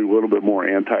 I'm probably a little bit more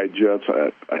anti-Jets.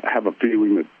 I have a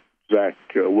feeling that Zach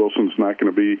Wilson's not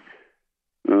going to be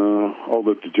all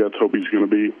that the Jets hope he's going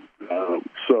to be.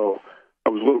 So I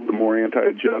was a little bit more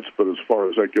anti-Jets, but as far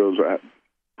as that goes, that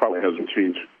probably hasn't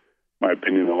changed my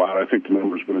opinion a lot. I think the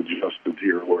number's been adjusted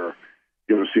here where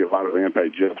you're going to see a lot of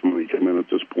anti-Jets money come in at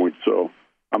this point, so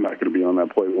I'm not going to be on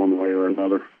that play one way or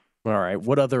another. All right.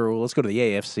 Let's go to the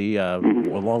AFC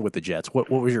along with the Jets. What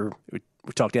was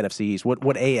we talked NFC East. What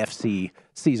AFC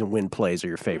season win plays are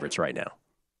your favorites right now?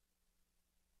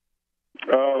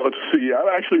 Let's see.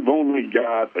 I actually have only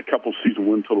got a couple season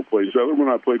win total plays. The other one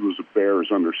I played was the Bears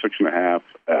under 6.5.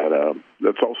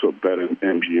 That's also a bet in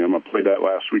MGM. I played that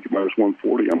last week at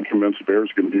 -140. I'm convinced the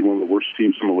Bears are going to be one of the worst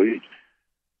teams in the league.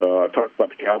 I talked about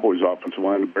the Cowboys' offensive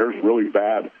line. The Bears are really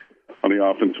bad on the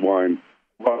offensive line.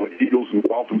 Well, the Eagles and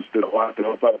Dolphins did a lot to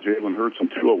help out Jalen Hurts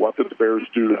and Tua. What did the Bears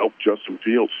do to help Justin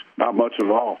Fields? Not much at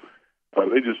all.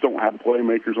 They just don't have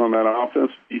playmakers on that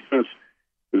offense. Defense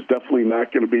is definitely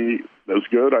not going to be as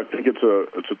good. I think it's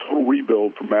a total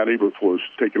rebuild for Matt Eberflus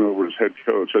taking over as head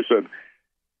coach. I said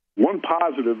one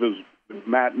positive is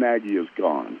Matt Nagy is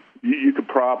gone. You could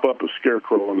prop up a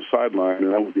scarecrow on the sideline,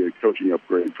 and that would be a coaching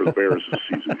upgrade for the Bears this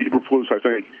season. Eberflus, I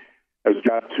think, he's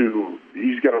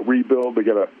got to rebuild. They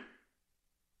got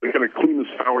to clean the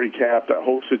salary cap, that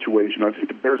whole situation. I think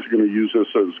the Bears are going to use this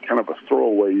as kind of a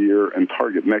throwaway year and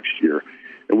target next year.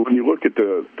 And when you look at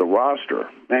the roster,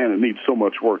 man, it needs so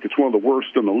much work. It's one of the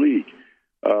worst in the league.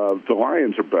 The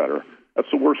Lions are better. That's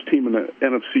the worst team in the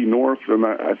NFC North, and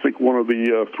I think one of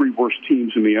the 3 worst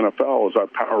teams in the NFL as I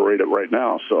power rate it right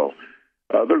now. So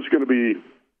there's going to be,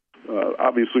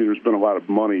 obviously there's been a lot of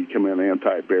money come in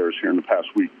anti-Bears here in the past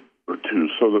week or 2,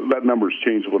 so that number's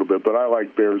changed a little bit, but I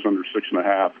like Bears under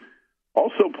 6.5.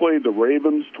 Also played the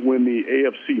Ravens to win the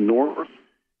AFC North,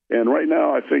 and right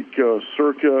now I think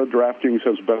Circa DraftKings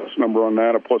has the best number on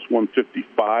that, a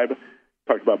 +155.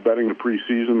 Talked about betting the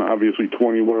preseason, obviously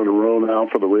 21 in a row now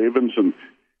for the Ravens, and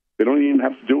they don't even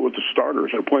have to do it with the starters.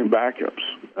 They're playing backups.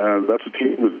 That's a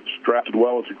team that's drafted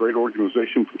well. It's a great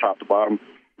organization from top to bottom.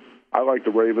 I like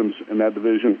the Ravens in that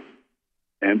division.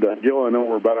 And, Gil, I know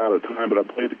we're about out of time, but I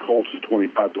played the Colts at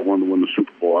 25-1 to win the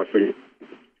Super Bowl. I think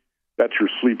that's your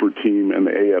sleeper team in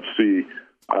the AFC.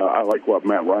 I like what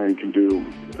Matt Ryan can do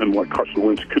and what Carson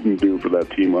Wentz couldn't do for that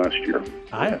team last year.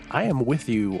 I am with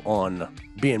you on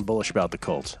being bullish about the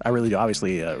Colts. I really do.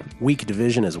 Obviously, a weak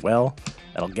division as well.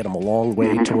 That'll get them a long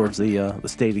way towards the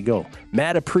stated goal.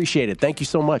 Matt, appreciate it. Thank you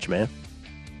so much, man.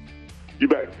 You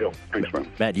bet, Phil. Thanks, man.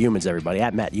 Matt Youmans, everybody.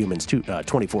 At Matt Youmans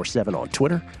 24/7 on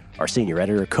Twitter. Our senior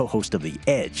editor, co-host of The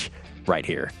Edge, right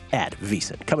here at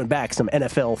VSiN. Coming back, some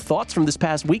NFL thoughts from this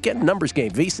past weekend. Numbers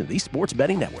game, VSiN, the Sports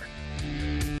Betting Network.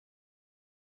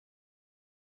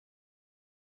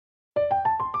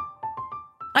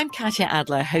 I'm Katya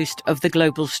Adler, host of The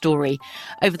Global Story.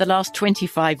 Over the last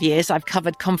 25 years, I've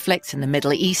covered conflicts in the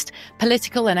Middle East,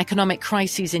 political and economic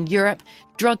crises in Europe,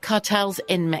 drug cartels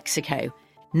in Mexico.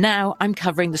 Now I'm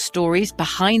covering the stories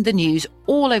behind the news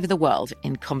all over the world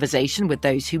in conversation with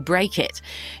those who break it.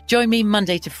 Join me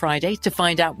Monday to Friday to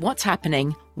find out what's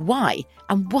happening, why,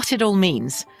 and what it all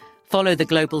means. Follow The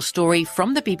Global Story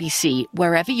from the BBC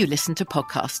wherever you listen to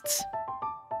podcasts.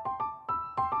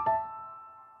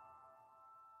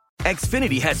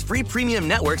 Xfinity has free premium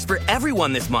networks for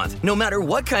everyone this month, no matter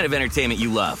what kind of entertainment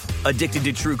you love. Addicted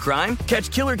to true crime? Catch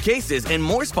killer cases and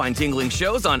more spine-tingling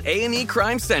shows on A&E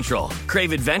Crime Central.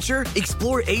 Crave adventure?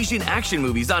 Explore Asian action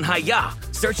movies on Hi-YAH.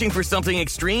 Searching for something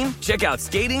extreme? Check out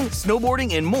skating,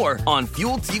 snowboarding, and more on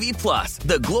Fuel TV Plus,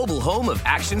 the global home of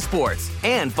action sports.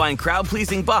 And find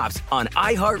crowd-pleasing bops on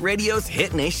iHeartRadio's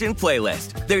Hit Nation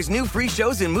playlist. There's new free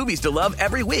shows and movies to love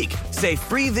every week. Say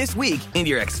free this week in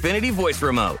your Xfinity voice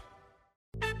remote.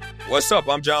 What's up?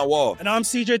 I'm John Wall. And I'm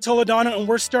CJ Toledano, and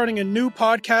we're starting a new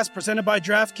podcast presented by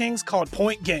DraftKings called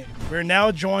Point Game. We're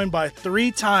now joined by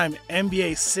three-time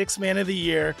NBA Sixth Man of the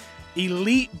Year,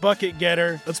 elite bucket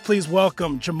getter. Let's please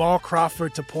welcome Jamal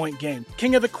Crawford to Point Game.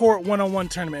 King of the Court one-on-one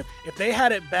tournament. If they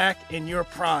had it back in your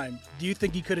prime, do you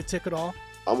think you could have took it all?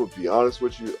 I'm going to be honest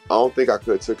with you. I don't think I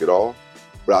could have took it all,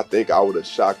 but I think I would have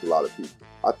shocked a lot of people.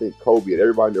 I think Kobe and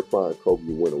everybody in their prime, Kobe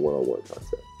would win a one-on-one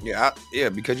contest. Yeah,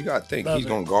 because you got to think, he's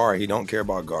going to guard. He don't care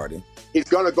about guarding. He's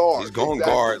going to guard. He's going to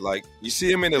guard. Like, you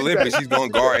see him in the Olympics, he's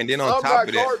going to guard. And then on top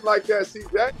of that. I'm not guarding like that, see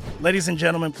that? Ladies and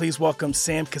gentlemen, please welcome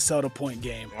Sam Cassell to Point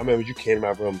Game. I remember you came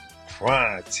out from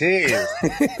prime 10.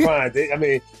 I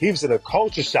mean, he was in a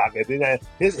culture shock. And then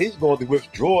he's going through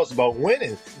withdrawals about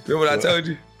winning. Remember what I told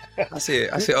you? I said,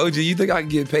 OG, you think I can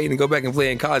get paid and go back and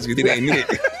play in college because it ain't it?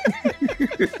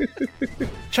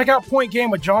 Check out Point Game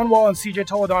with John Wall and CJ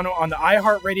Toledano on the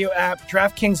iHeartRadio app,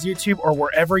 DraftKings YouTube, or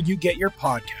wherever you get your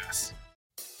podcasts.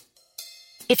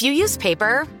 If you use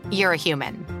paper, you're a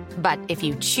human. But if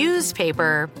you choose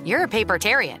paper, you're a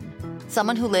papertarian.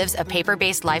 Someone who lives a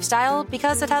paper-based lifestyle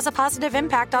because it has a positive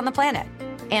impact on the planet.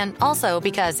 And also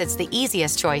because it's the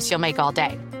easiest choice you'll make all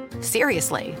day.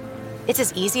 Seriously. It's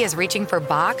as easy as reaching for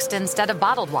boxed instead of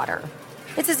bottled water.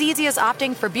 It's as easy as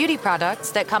opting for beauty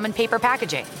products that come in paper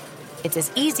packaging. It's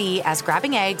as easy as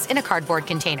grabbing eggs in a cardboard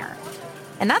container.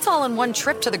 And that's all in one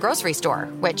trip to the grocery store,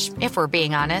 which, if we're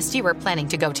being honest, you were planning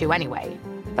to go to anyway.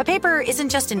 But paper isn't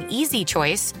just an easy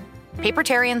choice.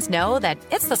 Papertarians know that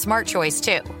it's the smart choice,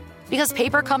 too. Because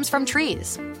paper comes from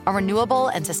trees, a renewable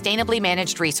and sustainably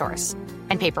managed resource.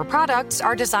 And paper products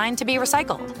are designed to be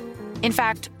recycled. In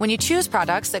fact, when you choose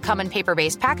products that come in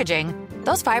paper-based packaging,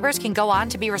 those fibers can go on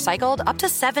to be recycled up to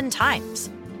 7 times.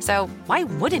 So why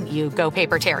wouldn't you go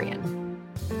papertarian?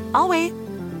 I'll wait.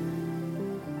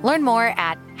 Learn more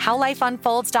at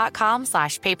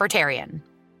howlifeunfolds.com/papertarian.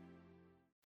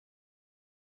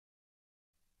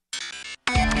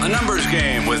 A numbers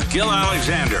game with Gil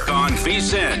Alexander on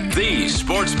VSiN, the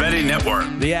sports betting network.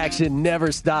 The action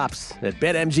never stops at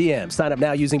BetMGM. Sign up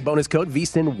now using bonus code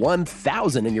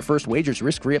VSiN1000 and your first wager's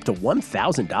risk-free up to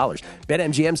 $1,000.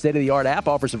 BetMGM's state-of-the-art app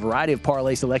offers a variety of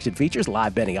parlay selection features,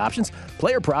 live betting options,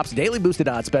 player props, daily boosted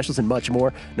odds specials, and much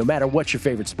more. No matter what your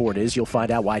favorite sport is, you'll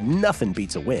find out why nothing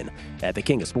beats a win at the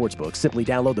king of sportsbooks. Simply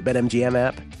download the BetMGM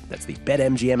app. That's the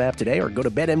BetMGM app today, or go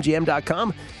to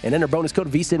BetMGM.com and enter bonus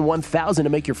code VSiN1000 to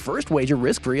make your first wager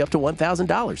risk-free up to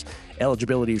 $1,000.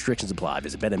 Eligibility restrictions apply.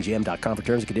 Visit BetMGM.com for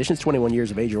terms and conditions. 21 years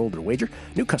of age or older to wager.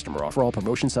 New customer offer. All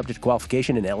promotions subject to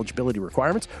qualification and eligibility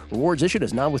requirements. Rewards issued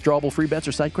as non-withdrawable free bets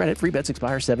or site credit. Free bets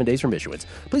expire 7 days from issuance.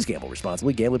 Please gamble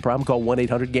responsibly. Gambling problem? Call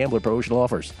 1-800-GAMBLER. Promotional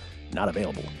offers not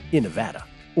available in Nevada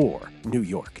or New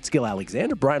York. It's Gil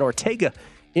Alexander. Brian Ortega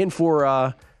in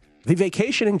for the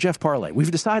vacationing Jeff Parlay.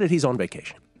 We've decided he's on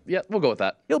vacation. Yeah, we'll go with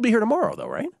that. He'll be here tomorrow, though,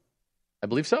 right? I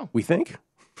believe so. We think?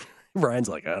 Brian's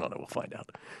like, I don't know. We'll find out.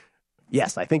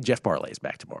 Yes, I think Jeff Parlay is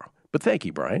back tomorrow. But thank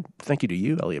you, Brian. Thank you to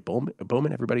you, Elliot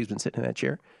Bowman, everybody who's been sitting in that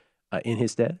chair in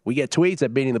his stead. We get tweets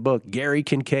at Beating the Book. Gary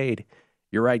Kincaid.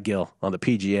 You're right, Gil, on the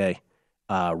PGA.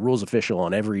 Rules official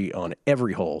on every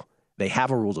hole. They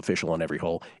have a rules official on every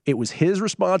hole. It was his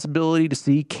responsibility to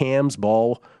see Cam's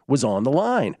ball was on the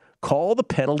line. Call the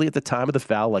penalty at the time of the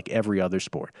foul like every other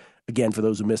sport. Again, for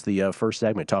those who missed the first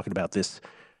segment, talking about this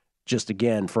just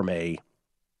again from a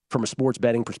sports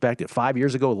betting perspective. 5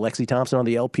 years ago, Lexi Thompson on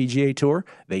the LPGA Tour,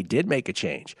 they did make a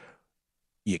change.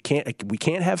 We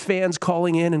can't have fans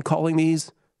calling in and calling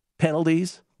these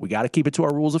penalties. We got to keep it to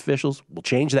our rules officials. We'll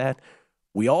change that.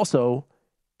 We also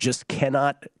just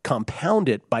cannot compound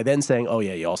it by then saying, oh,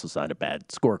 yeah, you also signed a bad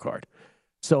scorecard.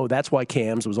 So that's why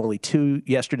Cam's was only 2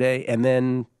 yesterday. And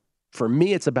then for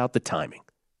me, it's about the timing.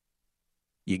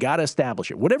 You got to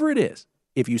establish it. Whatever it is,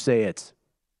 if you say it's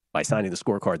by signing the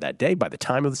scorecard that day, by the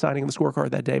time of the signing of the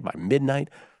scorecard that day, by midnight,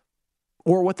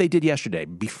 or what they did yesterday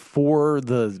before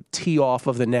the tee off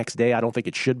of the next day, I don't think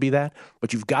it should be that.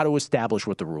 But you've got to establish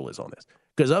what the rule is on this.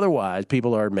 Because otherwise,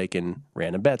 people are making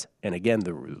random bets. And again,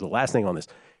 the last thing on this,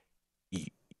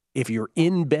 if you're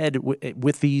in bed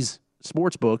with these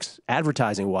sports books,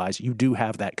 advertising-wise, you do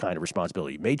have that kind of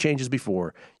responsibility. You made changes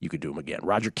before, you could do them again.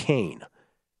 Roger Kane.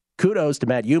 Kudos to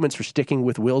Matt Humans for sticking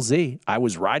with Will Z. I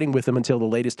was riding with him until the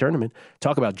latest tournament.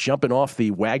 Talk about jumping off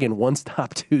the wagon one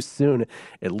stop too soon.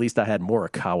 At least I had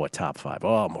Morikawa top 5.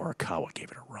 Oh, Morikawa gave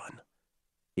it a run.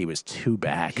 He was 2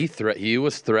 back. He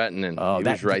was threatening. He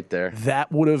was right there.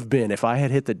 That would have been, if I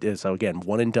had hit the, so again,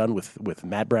 one and done with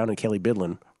Matt Brown and Kelly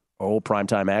Bidlin, our old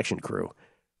primetime action crew.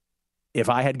 If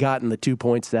I had gotten the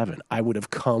 2.7, I would have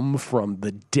come from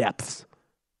the depths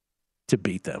to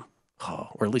beat them,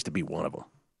 or at least to beat one of them.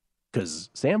 Because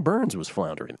Sam Burns was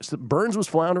floundering. Burns was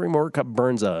floundering more.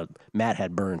 Matt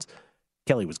had Burns.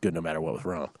 Kelly was good no matter what was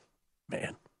wrong.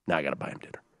 Man, now I got to buy him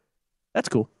dinner. That's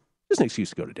cool. Just an excuse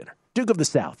to go to dinner. Duke of the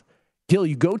South. Gil,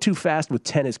 you go too fast with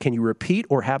tennis. Can you repeat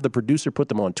or have the producer put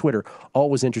them on Twitter?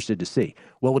 Always interested to see.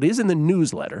 Well, it is in the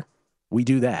newsletter. We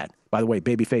do that. By the way,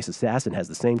 Babyface Assassin has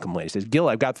the same complaint. He says, Gil,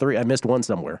 I've got 3. I missed one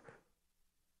somewhere.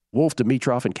 Wolf,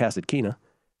 Dimitrov, and Kasatkina.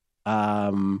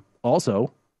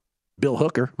 Also, Bill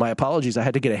Hooker. My apologies. I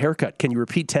had to get a haircut. Can you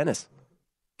repeat tennis?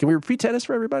 Can we repeat tennis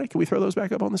for everybody? Can we throw those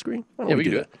back up on the screen? Yeah, we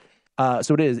can do it.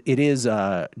 So it is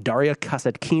Daria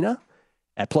Kasatkina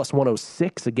at plus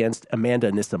 106 against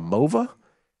Amanda Nisimova.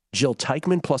 Jill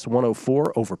Teichman plus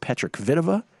 104 over Petra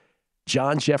Kvitova.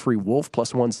 John Jeffrey Wolf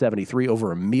plus 173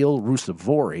 over Emil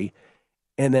Rusevori.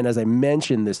 And then, as I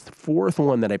mentioned, this fourth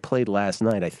one that I played last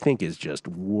night, I think is just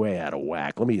way out of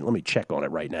whack. Let me check on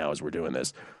it right now as we're doing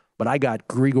this. But I got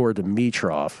Grigor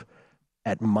Dimitrov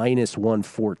at minus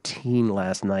 114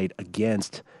 last night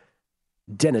against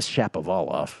Denis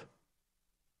Shapovalov.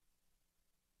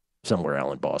 Somewhere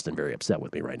out in Boston, very upset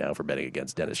with me right now for betting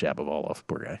against Denis Shapovalov.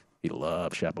 Poor guy. He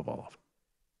loves Shapovalov.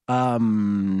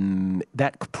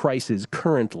 That price is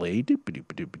currently,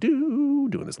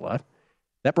 doing this live.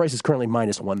 That price is currently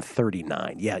minus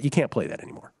 139. Yeah, you can't play that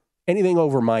anymore. Anything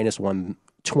over minus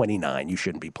 129, you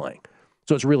shouldn't be playing.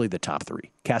 So it's really the top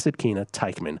 3. Kasatkina,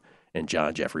 Teichman, and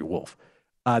John Jeffrey Wolf.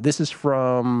 This is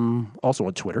from, also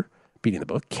on Twitter, beating the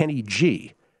book, Kenny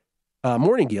G.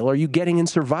 Morning, Gil. Are you getting in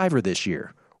Survivor this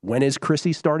year? When is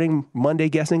Chrissy starting Monday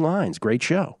Guessing Lines? Great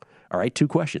show. All right, 2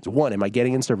 questions. 1, am I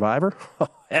getting in Survivor?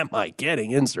 Am I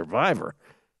getting in Survivor?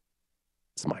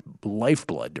 It's my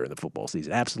lifeblood during the football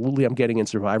season. Absolutely, I'm getting in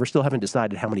Survivor. Still haven't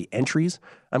decided how many entries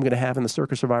I'm going to have in the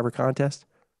Circa Survivor contest.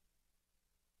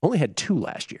 Only had 2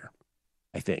 last year,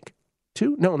 I think.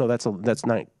 2? No, that's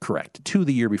not correct. 2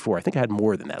 the year before. I think I had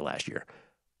more than that last year,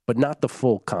 but not the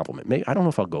full complement. Maybe, I don't know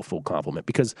if I'll go full complement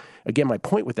because, again, my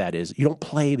point with that is you don't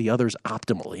play the others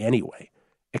optimally anyway,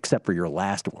 except for your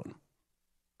last one.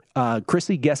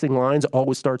 Chrissy Guessing Lines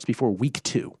always starts before week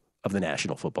 2 of the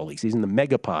National Football League season. The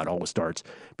Megapod always starts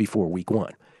before week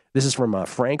 1. This is from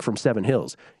Frank from Seven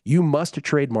Hills. You must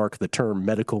trademark the term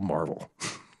medical marvel.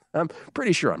 I'm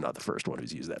pretty sure I'm not the first one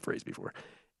who's used that phrase before.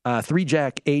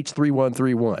 3Jack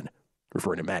H3131,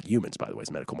 referring to Matt Humans, by the way,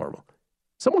 as medical marvel.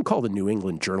 Someone call the New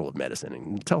England Journal of Medicine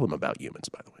and tell them about humans,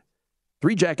 by the way.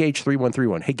 3Jack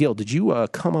H3131. Hey, Gil, did you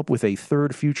come up with a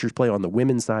third futures play on the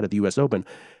women's side of the U.S. Open?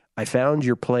 I found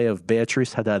your play of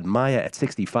Beatriz Haddad-Maia at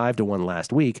 65-1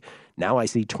 last week. Now I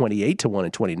see 28-1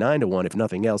 and 29-1. If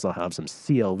nothing else, I'll have some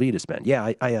CLV to spend.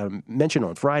 Yeah, I mentioned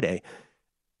on Friday,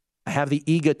 I have the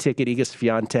Iga ticket, Iga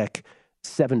Swiatek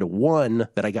 7-1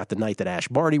 that I got the night that Ash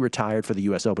Barty retired for the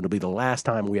U.S. Open. It'll be the last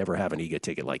time we ever have an Iga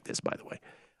ticket like this, by the way.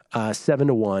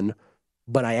 7-1.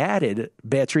 But I added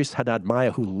Beatriz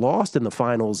Haddad-Maia, who lost in the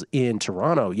finals in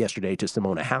Toronto yesterday to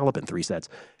Simona Halep in 3 sets,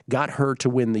 got her to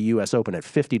win the U.S. Open at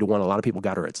 50-1. A lot of people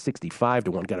got her at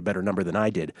 65-1, got a better number than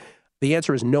I did. The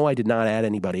answer is no, I did not add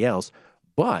anybody else.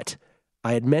 But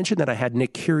I had mentioned that I had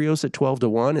Nick Kyrgios at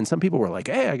 12-1, and some people were like,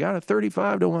 hey, I got a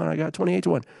 35-1, I got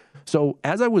 28-1. So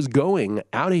as I was going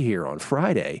out of here on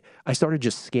Friday, I started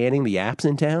just scanning the apps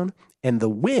in town, and the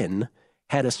win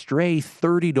had a stray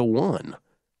 30-1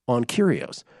 on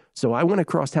Kyrgios. So I went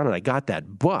across town and I got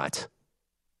that, but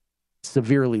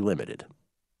severely limited.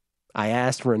 I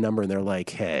asked for a number and they're like,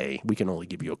 hey, we can only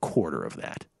give you a quarter of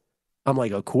that. I'm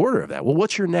like, a quarter of that? Well,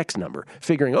 what's your next number?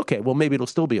 Figuring, okay, well, maybe it'll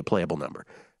still be a playable number.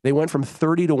 They went from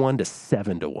 30-1 to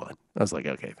 7-1. I was like,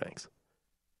 okay, thanks.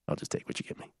 I'll just take what you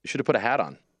give me. You should have put a hat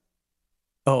on.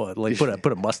 Oh, like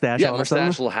put a mustache on or something? Yeah,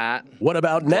 mustache, little hat. What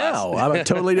about now? I'm a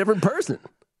totally different person.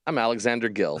 I'm Alexander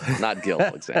Gill, not Gil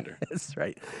Alexander. That's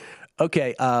right.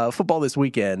 Okay, football this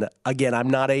weekend. Again, I'm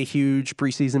not a huge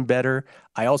preseason bettor.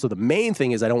 The main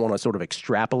thing is I don't want to sort of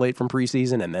extrapolate from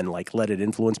preseason and then like let it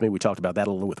influence me. We talked about that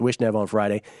a little with Wishnev on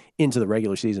Friday into the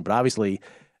regular season. But obviously,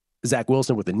 Zach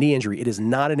Wilson with a knee injury, it is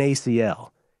not an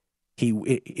ACL.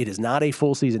 It is not a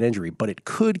full season injury, but it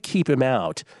could keep him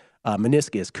out.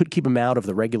 Meniscus could keep him out of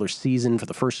the regular season for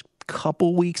the first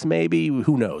couple weeks, maybe.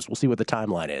 Who knows? We'll see what the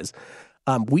timeline is.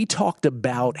 We talked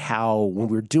about how when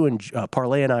we were doing,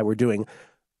 Parlay and I were doing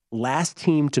last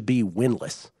team to be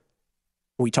winless.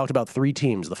 We talked about 3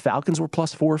 teams. The Falcons were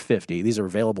plus 450. These are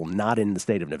available not in the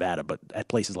state of Nevada, but at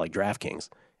places like DraftKings.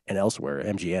 and elsewhere,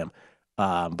 MGM.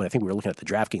 But I think we were looking at the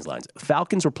DraftKings lines.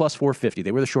 Falcons were plus 450.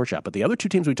 They were the short shot. But the other two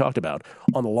teams we talked about,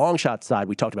 on the long shot side,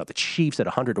 we talked about the Chiefs at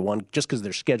 100-1 just because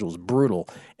their schedule is brutal,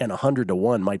 and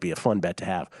 100-1 might be a fun bet to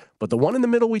have. But the one in the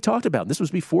middle we talked about, this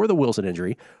was before the Wilson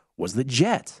injury, was the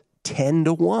Jets,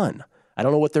 10-1. I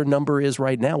don't know what their number is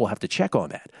right now. We'll have to check on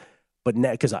that. But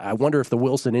because I wonder if the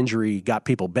Wilson injury got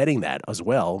people betting that as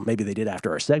well. Maybe they did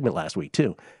after our segment last week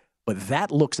too. But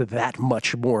that looks that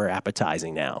much more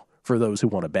appetizing now for those who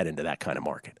want to bet into that kind of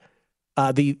market.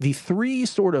 The three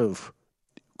sort of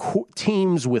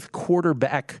teams with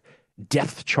quarterback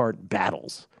depth chart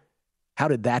battles, how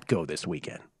did that go this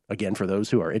weekend? Again, for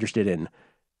those who are interested in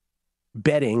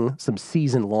betting some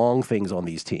season-long things on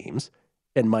these teams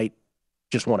and might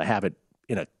just want to have it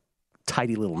in a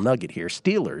tidy little nugget here.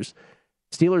 Steelers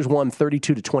won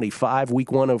 32-25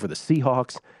 week one over the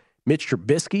Seahawks. Mitch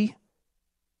Trubisky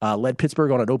led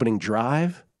Pittsburgh on an opening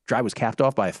drive. Drive was capped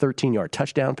off by a 13-yard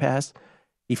touchdown pass.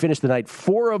 He finished the night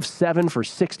 4 of 7 for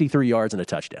 63 yards and a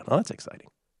touchdown. Oh, that's exciting.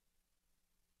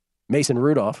 Mason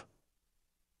Rudolph,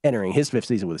 entering his 5th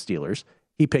season with the Steelers,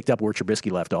 he picked up where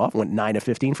Trubisky left off, went 9 of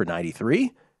 15 for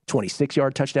 93,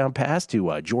 26-yard touchdown pass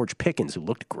to George Pickens, who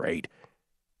looked great.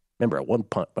 Remember,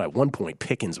 at one point,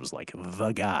 Pickens was like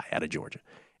the guy out of Georgia.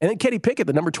 And then Kenny Pickett,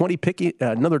 the number 20 pick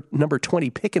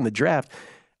in the draft,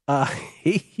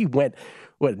 he went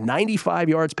 95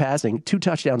 yards passing, 2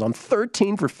 touchdowns on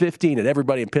 13 for 15, and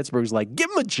everybody in Pittsburgh was like, give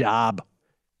him a job.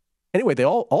 Anyway, they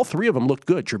all three of them looked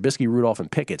good, Trubisky, Rudolph,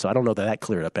 and Pickett, so I don't know that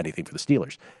cleared up anything for the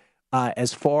Steelers.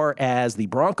 As far as the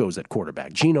Broncos at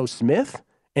quarterback, Geno Smith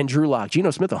and Drew Lock.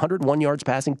 Geno Smith, 101 yards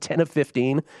passing, 10 of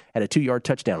 15, had a 2-yard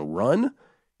touchdown run.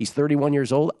 He's 31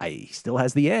 years old. He still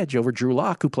has the edge over Drew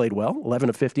Lock, who played well, 11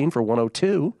 of 15 for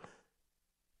 102.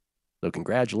 So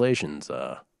congratulations.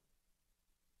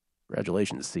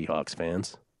 Congratulations, Seahawks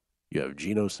fans. You have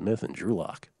Geno Smith and Drew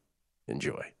Lock.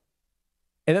 Enjoy.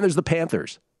 And then there's the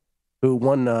Panthers,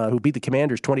 who beat the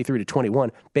Commanders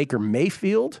 23-21. Baker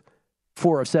Mayfield,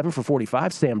 4 of 7 for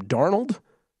 45. Sam Darnold,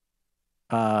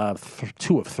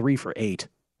 2 of 3 for 8.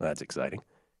 That's exciting.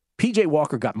 P.J.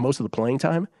 Walker got most of the playing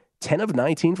time. 10 of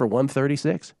 19 for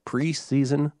 136.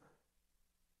 Preseason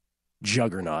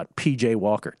juggernaut. P.J.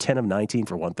 Walker, 10 of 19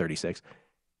 for 136.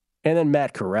 And then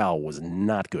Matt Corral was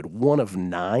not good. 1 of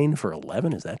 9 for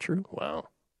 11. Is that true? Wow.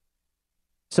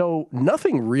 So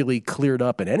nothing really cleared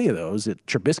up in any of those.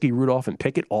 Trubisky, Rudolph, and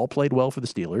Pickett all played well for the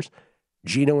Steelers.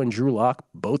 Geno and Drew Lock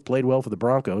both played well for the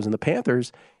Broncos. And the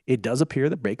Panthers, it does appear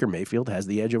that Baker Mayfield has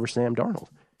the edge over Sam Darnold.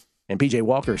 And P.J.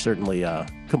 Walker certainly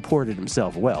comported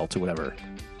himself well to whatever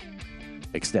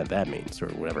extent that means, or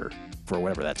whatever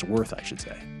that's worth, I should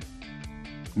say.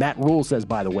 Matt Rule says,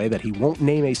 by the way, that he won't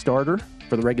name a starter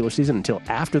for the regular season until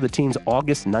after the team's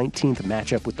August 19th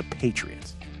matchup with the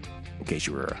Patriots, in case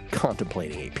you were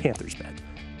contemplating a Panthers bet.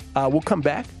 We'll come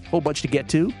back, a whole bunch to get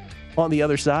to on the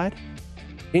other side,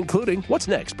 including, what's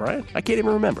next, Brian? I can't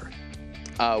even remember.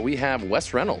 We have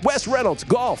Wes Reynolds. Wes Reynolds,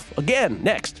 golf, again,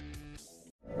 next.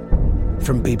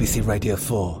 From BBC Radio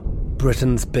 4,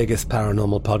 Britain's biggest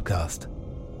paranormal podcast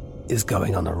is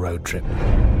going on a road trip.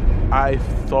 I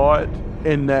thought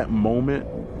in that moment,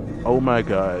 oh my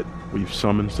God, we've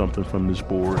summoned something from this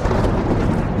board.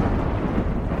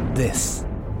 This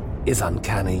is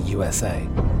Uncanny USA.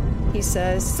 He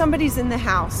says, somebody's in the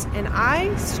house, and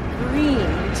I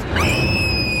screamed.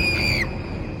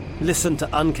 Listen to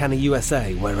Uncanny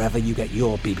USA wherever you get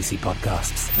your BBC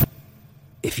podcasts,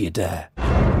 if you dare.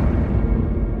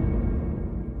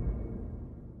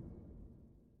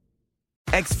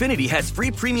 Xfinity has free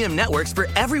premium networks for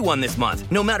everyone this month,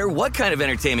 no matter what kind of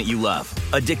entertainment you love.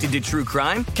 Addicted to true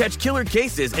crime? Catch killer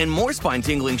cases and more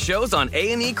spine-tingling shows on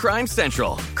A&E Crime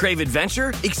Central. Crave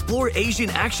adventure? Explore Asian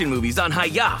action movies on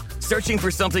Hi-YAH. Searching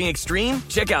for something extreme?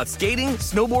 Check out skating,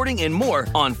 snowboarding, and more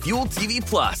on Fuel TV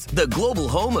Plus, the global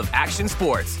home of action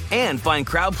sports. And find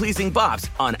crowd-pleasing bops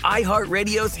on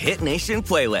iHeartRadio's Hit Nation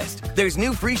playlist. There's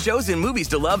new free shows and movies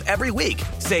to love every week.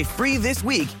 Say free this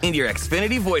week in your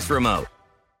Xfinity voice remote.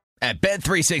 At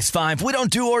Bet365, we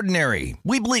don't do ordinary.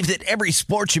 We believe that every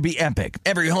sport should be epic.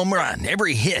 Every home run,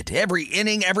 every hit, every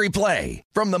inning, every play.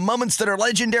 From the moments that are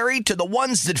legendary to the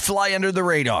ones that fly under the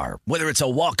radar. Whether it's a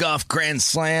walk-off grand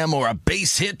slam or a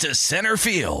base hit to center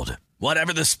field.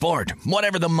 Whatever the sport,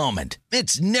 whatever the moment.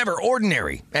 It's never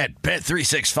ordinary at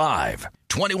Bet365.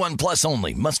 21 plus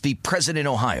only. Must be present in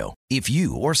Ohio. If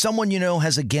you or someone you know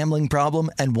has a gambling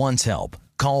problem and wants help,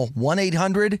 call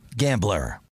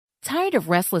 1-800-GAMBLER. Tired of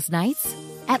restless nights?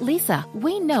 At Leesa,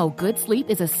 we know good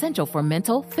sleep is essential for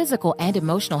mental, physical, and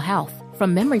emotional health.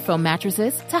 From memory foam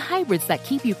mattresses to hybrids that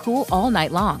keep you cool all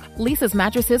night long, Lisa's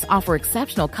mattresses offer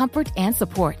exceptional comfort and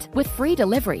support with free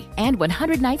delivery and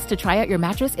 100 nights to try out your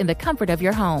mattress in the comfort of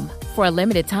your home. For a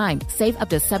limited time, save up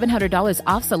to $700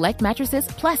 off select mattresses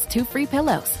plus 2 free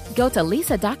pillows. Go to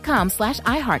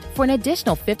lisa.com/iHeart for an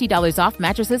additional $50 off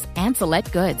mattresses and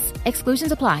select goods.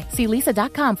 Exclusions apply. See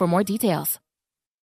lisa.com for more details.